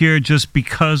only here just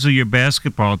because of your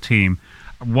basketball team.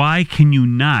 Why can you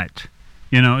not?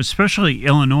 You know, especially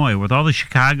Illinois, with all the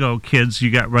Chicago kids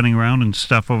you got running around and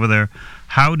stuff over there.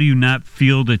 How do you not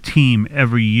field a team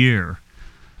every year?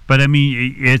 But I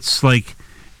mean, it's like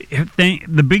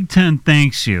the Big Ten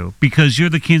thanks you because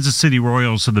you're the Kansas City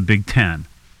Royals of the Big Ten.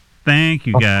 Thank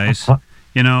you, guys.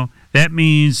 You know, that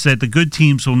means that the good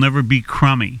teams will never be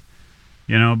crummy,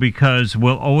 you know, because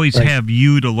we'll always have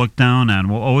you to look down on.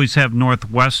 We'll always have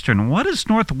Northwestern. What is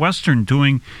Northwestern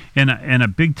doing in a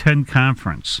Big Ten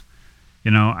conference?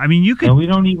 You know, I mean, you could. And we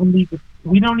don't even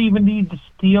need to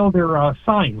steal their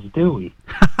signs, do we?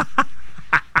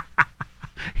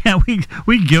 Yeah,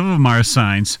 we give them our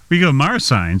signs. We give them our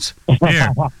signs.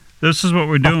 Here, this is what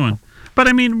we're doing. But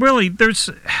I mean, really,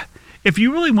 if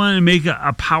you really want to make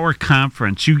a power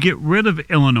conference, you get rid of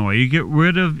Illinois, you get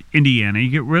rid of Indiana, you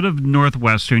get rid of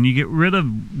Northwestern, you get rid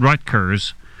of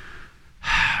Rutgers.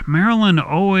 Maryland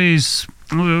always,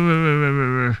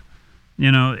 you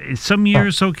know, some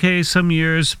years okay, some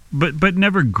years, but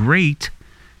never great,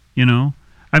 you know.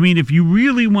 I mean, if you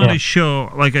really want to show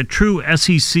like a true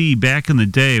SEC back in the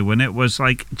day when it was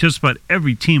like just about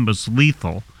every team was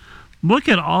lethal, look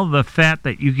at all the fat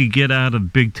that you could get out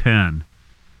of Big Ten.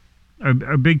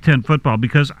 Or Big Ten football,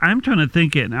 because I'm trying to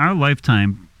think in our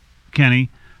lifetime, Kenny,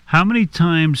 how many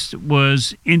times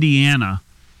was Indiana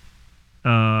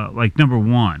like number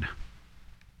one?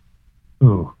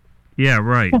 Ooh. Yeah,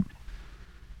 right.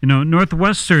 You know,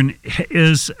 Northwestern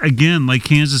is, again, like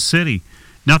Kansas City.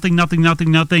 Nothing,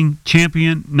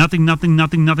 champion.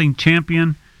 Nothing,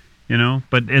 champion. You know,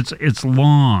 but it's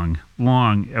long.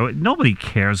 Nobody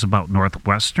cares about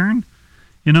Northwestern.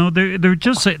 You know,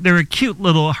 they're a cute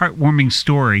little heartwarming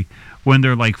story when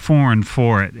they're like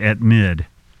 4-4 at mid.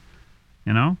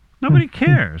 You know, nobody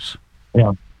cares.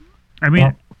 Yeah. I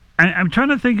mean, I'm trying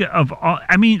to think of all.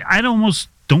 I mean, I almost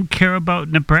don't care about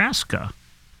Nebraska.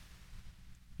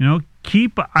 You know,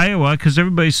 keep Iowa because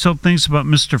everybody still thinks about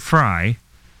Mr. Fry.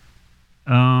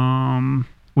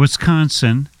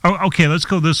 Wisconsin. Oh, okay. Let's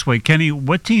go this way, Kenny.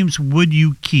 What teams would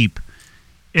you keep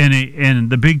in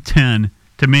the Big Ten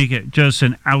to make it just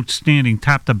an outstanding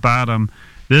top to bottom?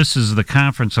 This is the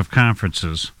conference of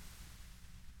conferences.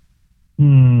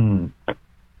 Well,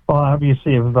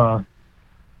 obviously, of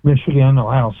Michigan,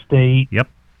 Ohio State. Yep.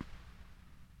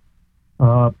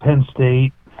 Penn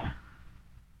State.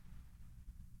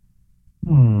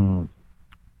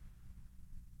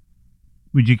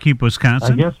 Would you keep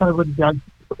Wisconsin? I guess I would.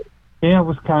 Yeah,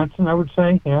 Wisconsin. I would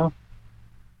say. Yeah.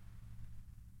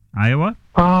 Iowa.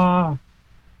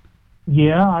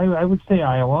 Yeah, I would say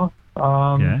Iowa.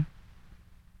 Okay.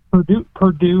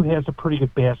 Purdue has a pretty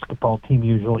good basketball team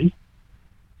usually.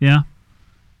 Yeah.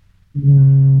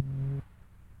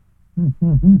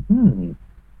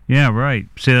 Yeah, right.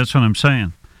 See, that's what I'm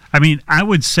saying. I mean, I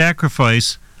would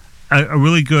sacrifice a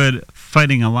really good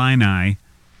Fighting Illini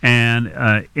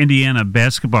and Indiana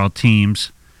basketball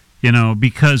teams, you know,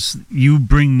 because you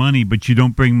bring money, but you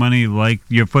don't bring money like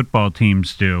your football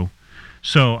teams do.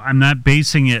 So I'm not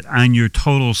basing it on your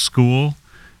total school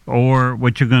or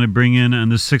what you're going to bring in on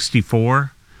the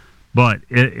 64. But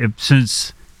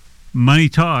since money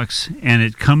talks and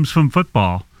it comes from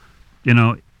football, you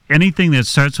know, anything that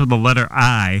starts with the letter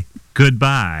I,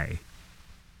 goodbye.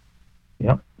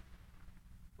 Yep.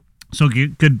 So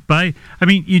goodbye. I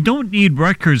mean, you don't need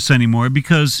Rutgers anymore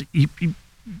because you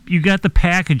got the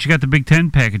package. You got the Big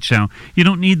Ten package now. You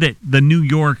don't need the New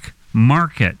York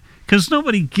market because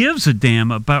nobody gives a damn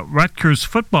about Rutgers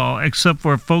football except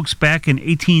for folks back in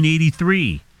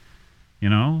 1883. You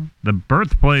know, the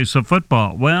birthplace of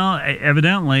football. Well,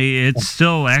 evidently, it's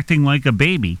still acting like a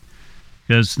baby.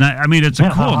 Because it's a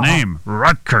cool name,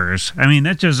 Rutgers. I mean,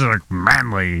 that's just like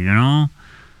manly, you know.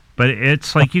 But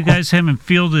it's like you guys haven't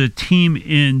fielded a team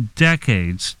in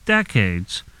decades.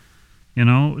 You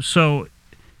know, so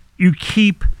you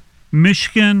keep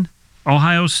Michigan,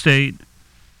 Ohio State,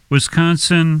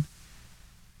 Wisconsin,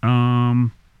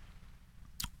 Iowa.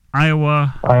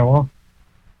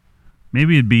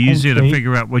 Maybe it'd be easier to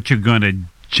figure out what you're going to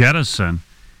jettison.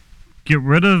 Get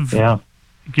rid of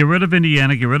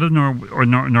Indiana. Get rid of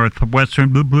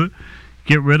Northwestern. Blah, blah.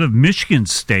 get rid of Michigan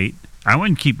State. I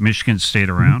wouldn't keep Michigan State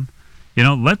around.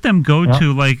 Let them go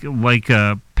to like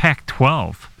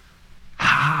Pac-12.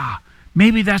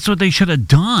 Maybe that's what they should have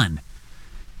done.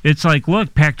 It's like,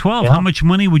 look, Pac-12, how much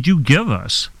money would you give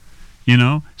us?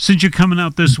 Since you're coming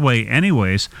out this way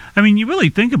anyways. I mean, you really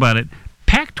think about it.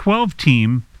 Pac-12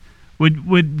 team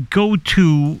would go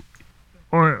to,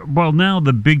 now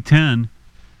the Big Ten.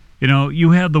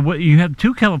 You have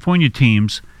two California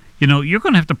teams. You're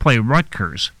going to have to play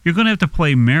Rutgers. You're going to have to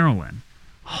play Maryland.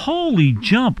 Holy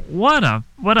jump! What a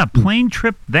plane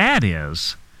trip that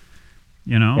is.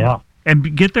 Yeah.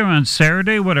 And get there on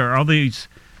Saturday. What are all these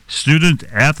student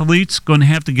athletes going to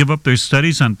have to give up their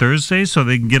studies on Thursday so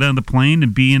they can get on the plane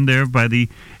and be in there by the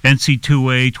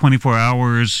NC2A 24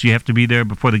 hours? You have to be there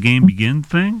before the game begins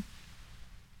thing.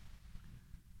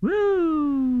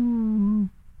 Woo!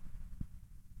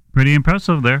 Pretty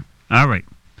impressive there. All right.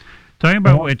 Talking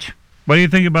about which, what do you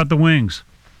think about the Wings?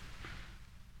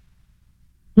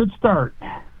 Good start. They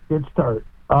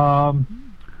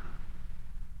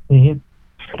hit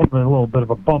a little bit of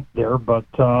a bump there, but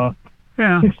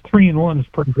 6-3-1 is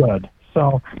pretty good.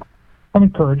 So I'm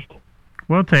encouraged.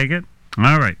 We'll take it.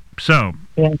 All right. So,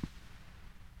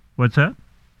 what's that?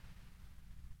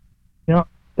 Yeah,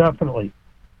 definitely.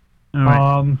 All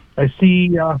right. I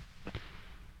see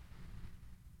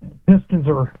Pistons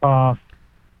are off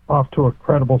to a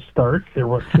credible start. They're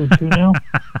 2-2 now.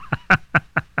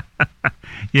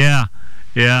 Yeah.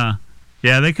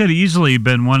 They could have easily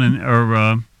been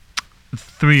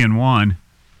 3-1,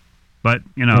 but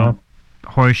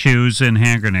horseshoes and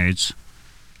hand grenades.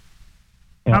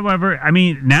 Yeah. However, I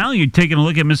mean, now you're taking a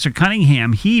look at Mr.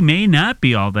 Cunningham. He may not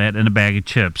be all that in a bag of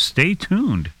chips. Stay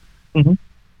tuned. Mm-hmm.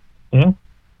 Yeah.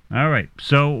 All right.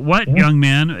 So, what, young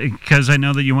man? Because I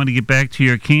know that you want to get back to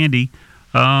your candy.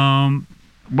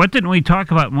 What didn't we talk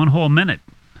about in one whole minute?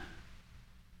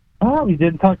 Oh, we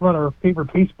didn't talk about our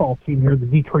favorite baseball team here, the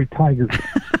Detroit Tigers.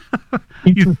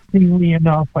 Interestingly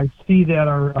enough, I see that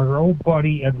our old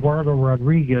buddy Eduardo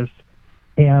Rodriguez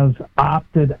has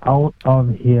opted out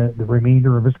of the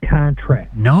remainder of his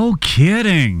contract. No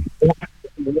kidding.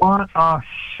 What a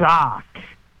shock.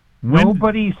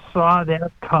 Nobody saw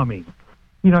that coming.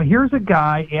 Here's a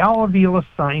guy, Al Avila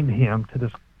signed him to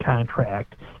this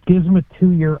contract, gives him a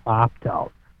 2-year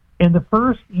opt-out. In the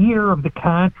first year of the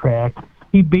contract,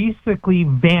 he basically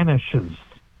vanishes.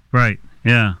 Right,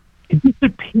 yeah. He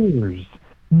disappears.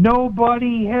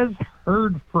 Nobody has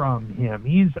heard from him.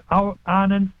 He's out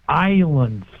on an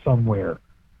island somewhere.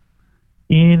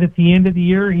 And at the end of the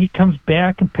year, he comes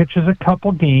back and pitches a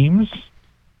couple games.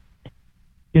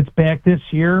 Gets back this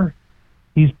year.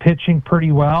 He's pitching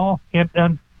pretty well.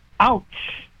 And ouch.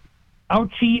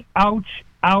 Ouchie, ouch,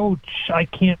 ouch. I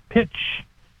can't pitch.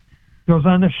 Goes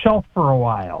on the shelf for a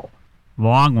while.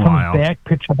 Long while. Comes back,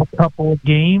 pitches a couple of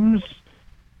games.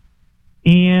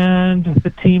 And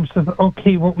the team says,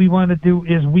 okay, what we want to do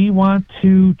is we want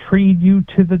to trade you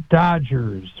to the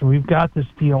Dodgers. So we've got this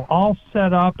deal all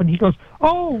set up. And he goes,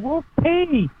 oh,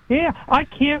 okay. Yeah, I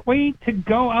can't wait to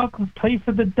go out and play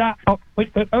for the Dodgers. Oh,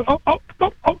 wait,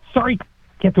 sorry.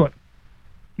 Can't do it.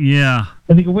 Yeah.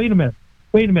 And they go, wait a minute.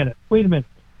 The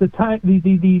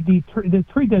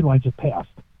trade deadline just passed.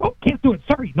 Oh, can't do it.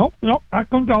 Sorry. Nope, not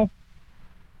going to go.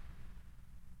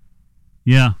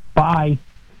 Yeah. Bye.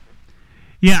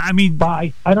 Yeah, I mean,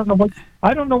 bye. I don't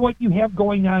know what you have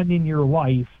going on in your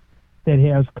life that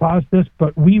has caused this,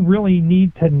 but we really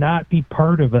need to not be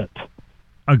part of it.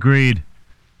 Agreed.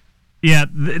 Yeah,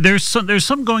 there's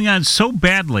some going on so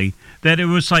badly that it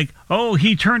was like, oh,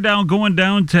 he turned down going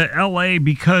down to L.A.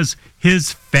 because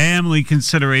his family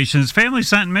considerations. His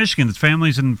family's not in Michigan. His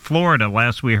family's in Florida,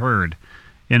 last we heard.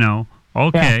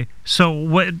 Okay. Yeah. So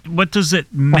what does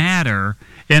it matter?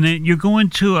 And you're going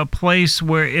to a place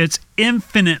where it's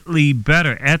infinitely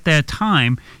better. At that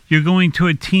time, you're going to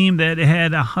a team that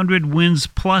had 100 wins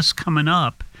plus coming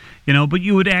up, but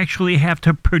you would actually have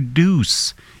to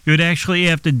produce. You would actually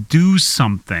have to do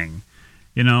something,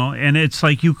 and it's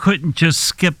like you couldn't just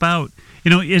skip out.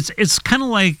 It's kind of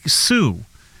like Sue,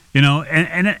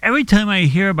 and every time I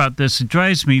hear about this, it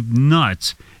drives me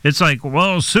nuts. It's like,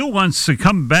 well, Sue wants to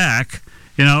come back.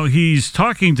 He's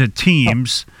talking to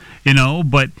teams.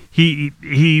 But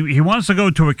he wants to go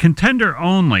to a contender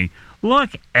only. Look,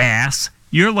 ass,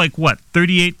 you're like, what,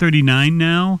 38, 39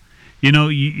 now?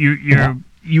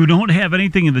 You don't have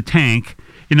anything in the tank.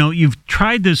 You've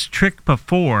tried this trick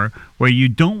before where you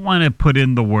don't want to put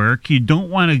in the work. You don't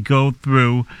want to go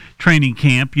through training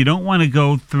camp. You don't want to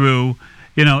go through,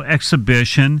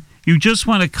 exhibition. You just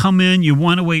want to come in. You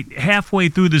want to wait halfway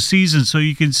through the season so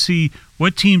you can see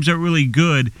what teams are really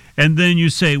good. And then you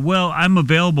say, well, I'm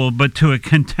available, but to a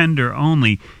contender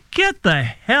only. Get the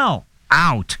hell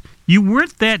out. You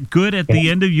weren't that good at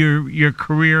the end of your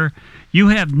career. You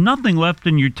have nothing left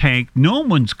in your tank. No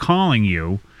one's calling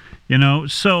you,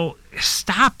 so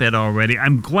stop it already.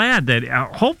 I'm glad that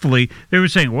hopefully they were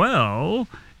saying, well,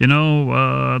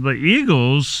 the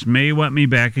Eagles may want me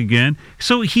back again.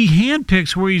 So he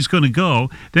handpicks where he's going to go.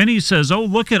 Then he says, oh,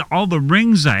 look at all the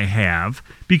rings I have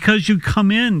because you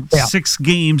come in 6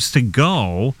 games to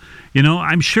go.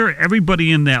 I'm sure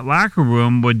everybody in that locker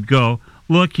room would go,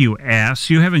 look, you ass,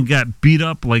 you haven't got beat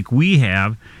up like we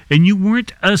have, and you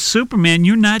weren't a Superman.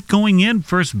 You're not going in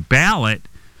first ballot,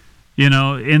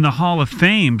 in the Hall of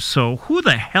Fame. So who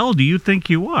the hell do you think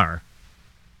you are?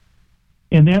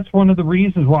 And that's one of the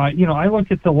reasons why, I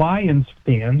look at the Lions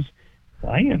fans,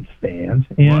 and,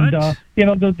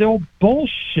 they'll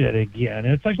bullshit again.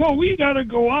 It's like, well, we got to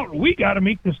go out. We got to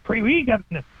make this trade. We got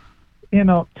to,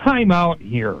 time out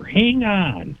here. Hang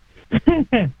on.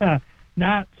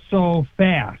 Not so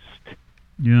fast.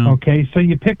 Yeah. Okay, so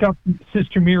you pick up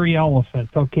Sister Mary Elephant.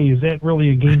 Okay, is that really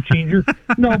a game changer?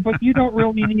 No, but you don't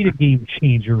really need a game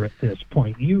changer at this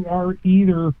point. You are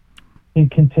either in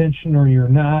contention or you're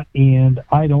not, and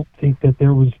I don't think that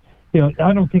there was,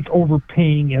 I don't think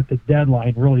overpaying at the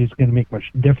deadline really is going to make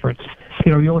much difference.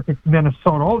 You look at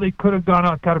Minnesota, oh, they could have gone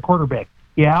out, got a quarterback.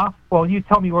 Yeah, well, you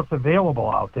tell me what's available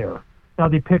out there. Now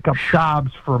they pick up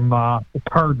Dobbs from the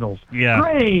Cardinals. Yeah.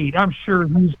 Great. I'm sure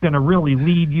he's going to really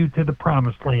lead you to the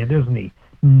promised land, isn't he?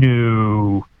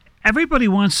 No. Everybody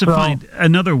wants to find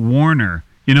another Warner.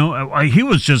 He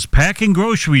was just packing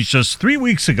groceries just 3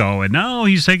 weeks ago, and now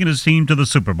he's taking his team to the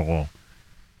Super Bowl.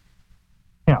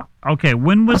 Yeah. Okay,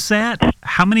 when was that?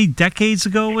 How many decades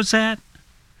ago was that?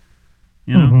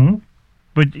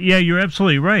 But, yeah, you're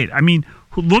absolutely right. I mean,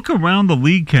 look around the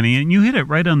league, Kenny, and you hit it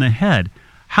right on the head.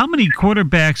 How many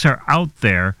quarterbacks are out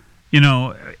there,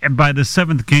 by the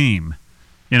 7th game?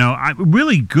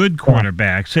 Really good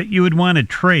quarterbacks that you would want to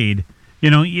trade,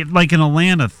 like an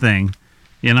Atlanta thing.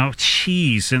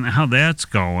 Cheese and how that's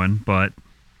going. But,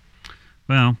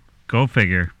 well, go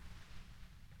figure.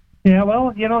 Yeah,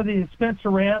 well, the Spencer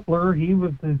Rattler, he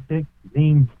was the big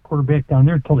name quarterback down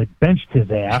there until they benched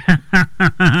his ass.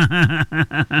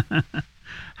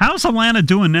 How's Atlanta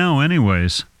doing now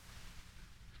anyways?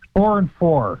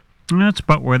 4-4. That's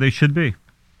about where they should be.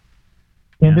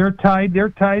 And they're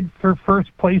tied for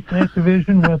first place in that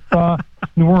division with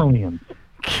New Orleans.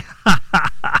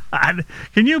 God,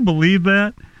 can you believe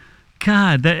that?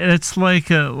 God, it's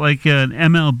like an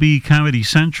MLB Comedy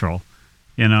Central.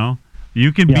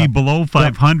 You can be below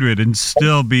 500 and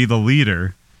still be the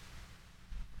leader.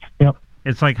 Yep.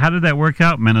 It's like, how did that work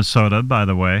out, Minnesota? By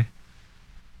the way.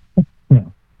 Yeah.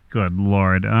 Good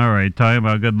Lord. All right, talking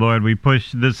about good Lord, we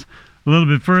pushed this a little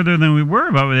bit further than we were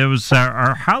about. It was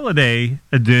our holiday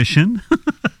edition.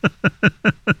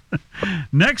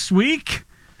 Next week,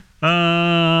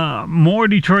 more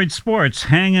Detroit sports.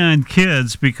 Hang on,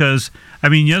 kids, because,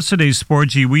 yesterday's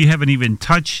sports, we haven't even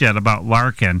touched yet about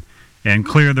Larkin, and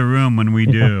clear the room when we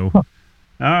do.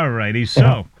 All righty,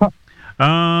 so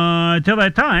till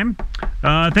that time,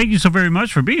 thank you so very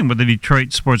much for being with the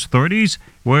Detroit Sports Authorities,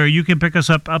 where you can pick us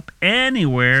up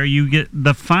anywhere you get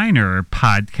the finer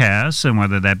podcasts, and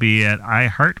whether that be at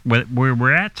iHeart, where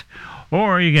we're at,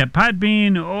 or you get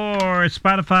Podbean, or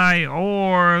Spotify,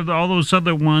 or all those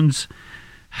other ones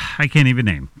I can't even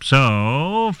name.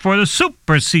 So, for the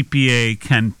Super CPA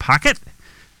Ken Pocket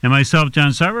and myself, John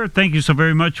Sarver, thank you so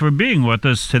very much for being with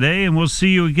us today, and we'll see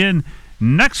you again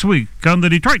next week on the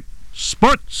Detroit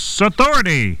Sports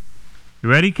Authority. You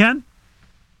ready, Ken?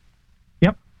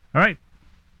 Yep. All right.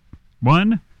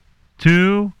 1,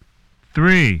 2,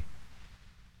 3.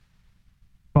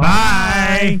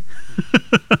 Bye.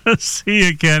 See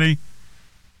you, Kenny.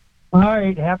 All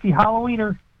right. Happy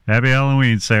Halloweener. Happy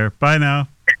Halloween, sir. Bye now.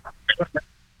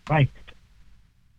 Bye.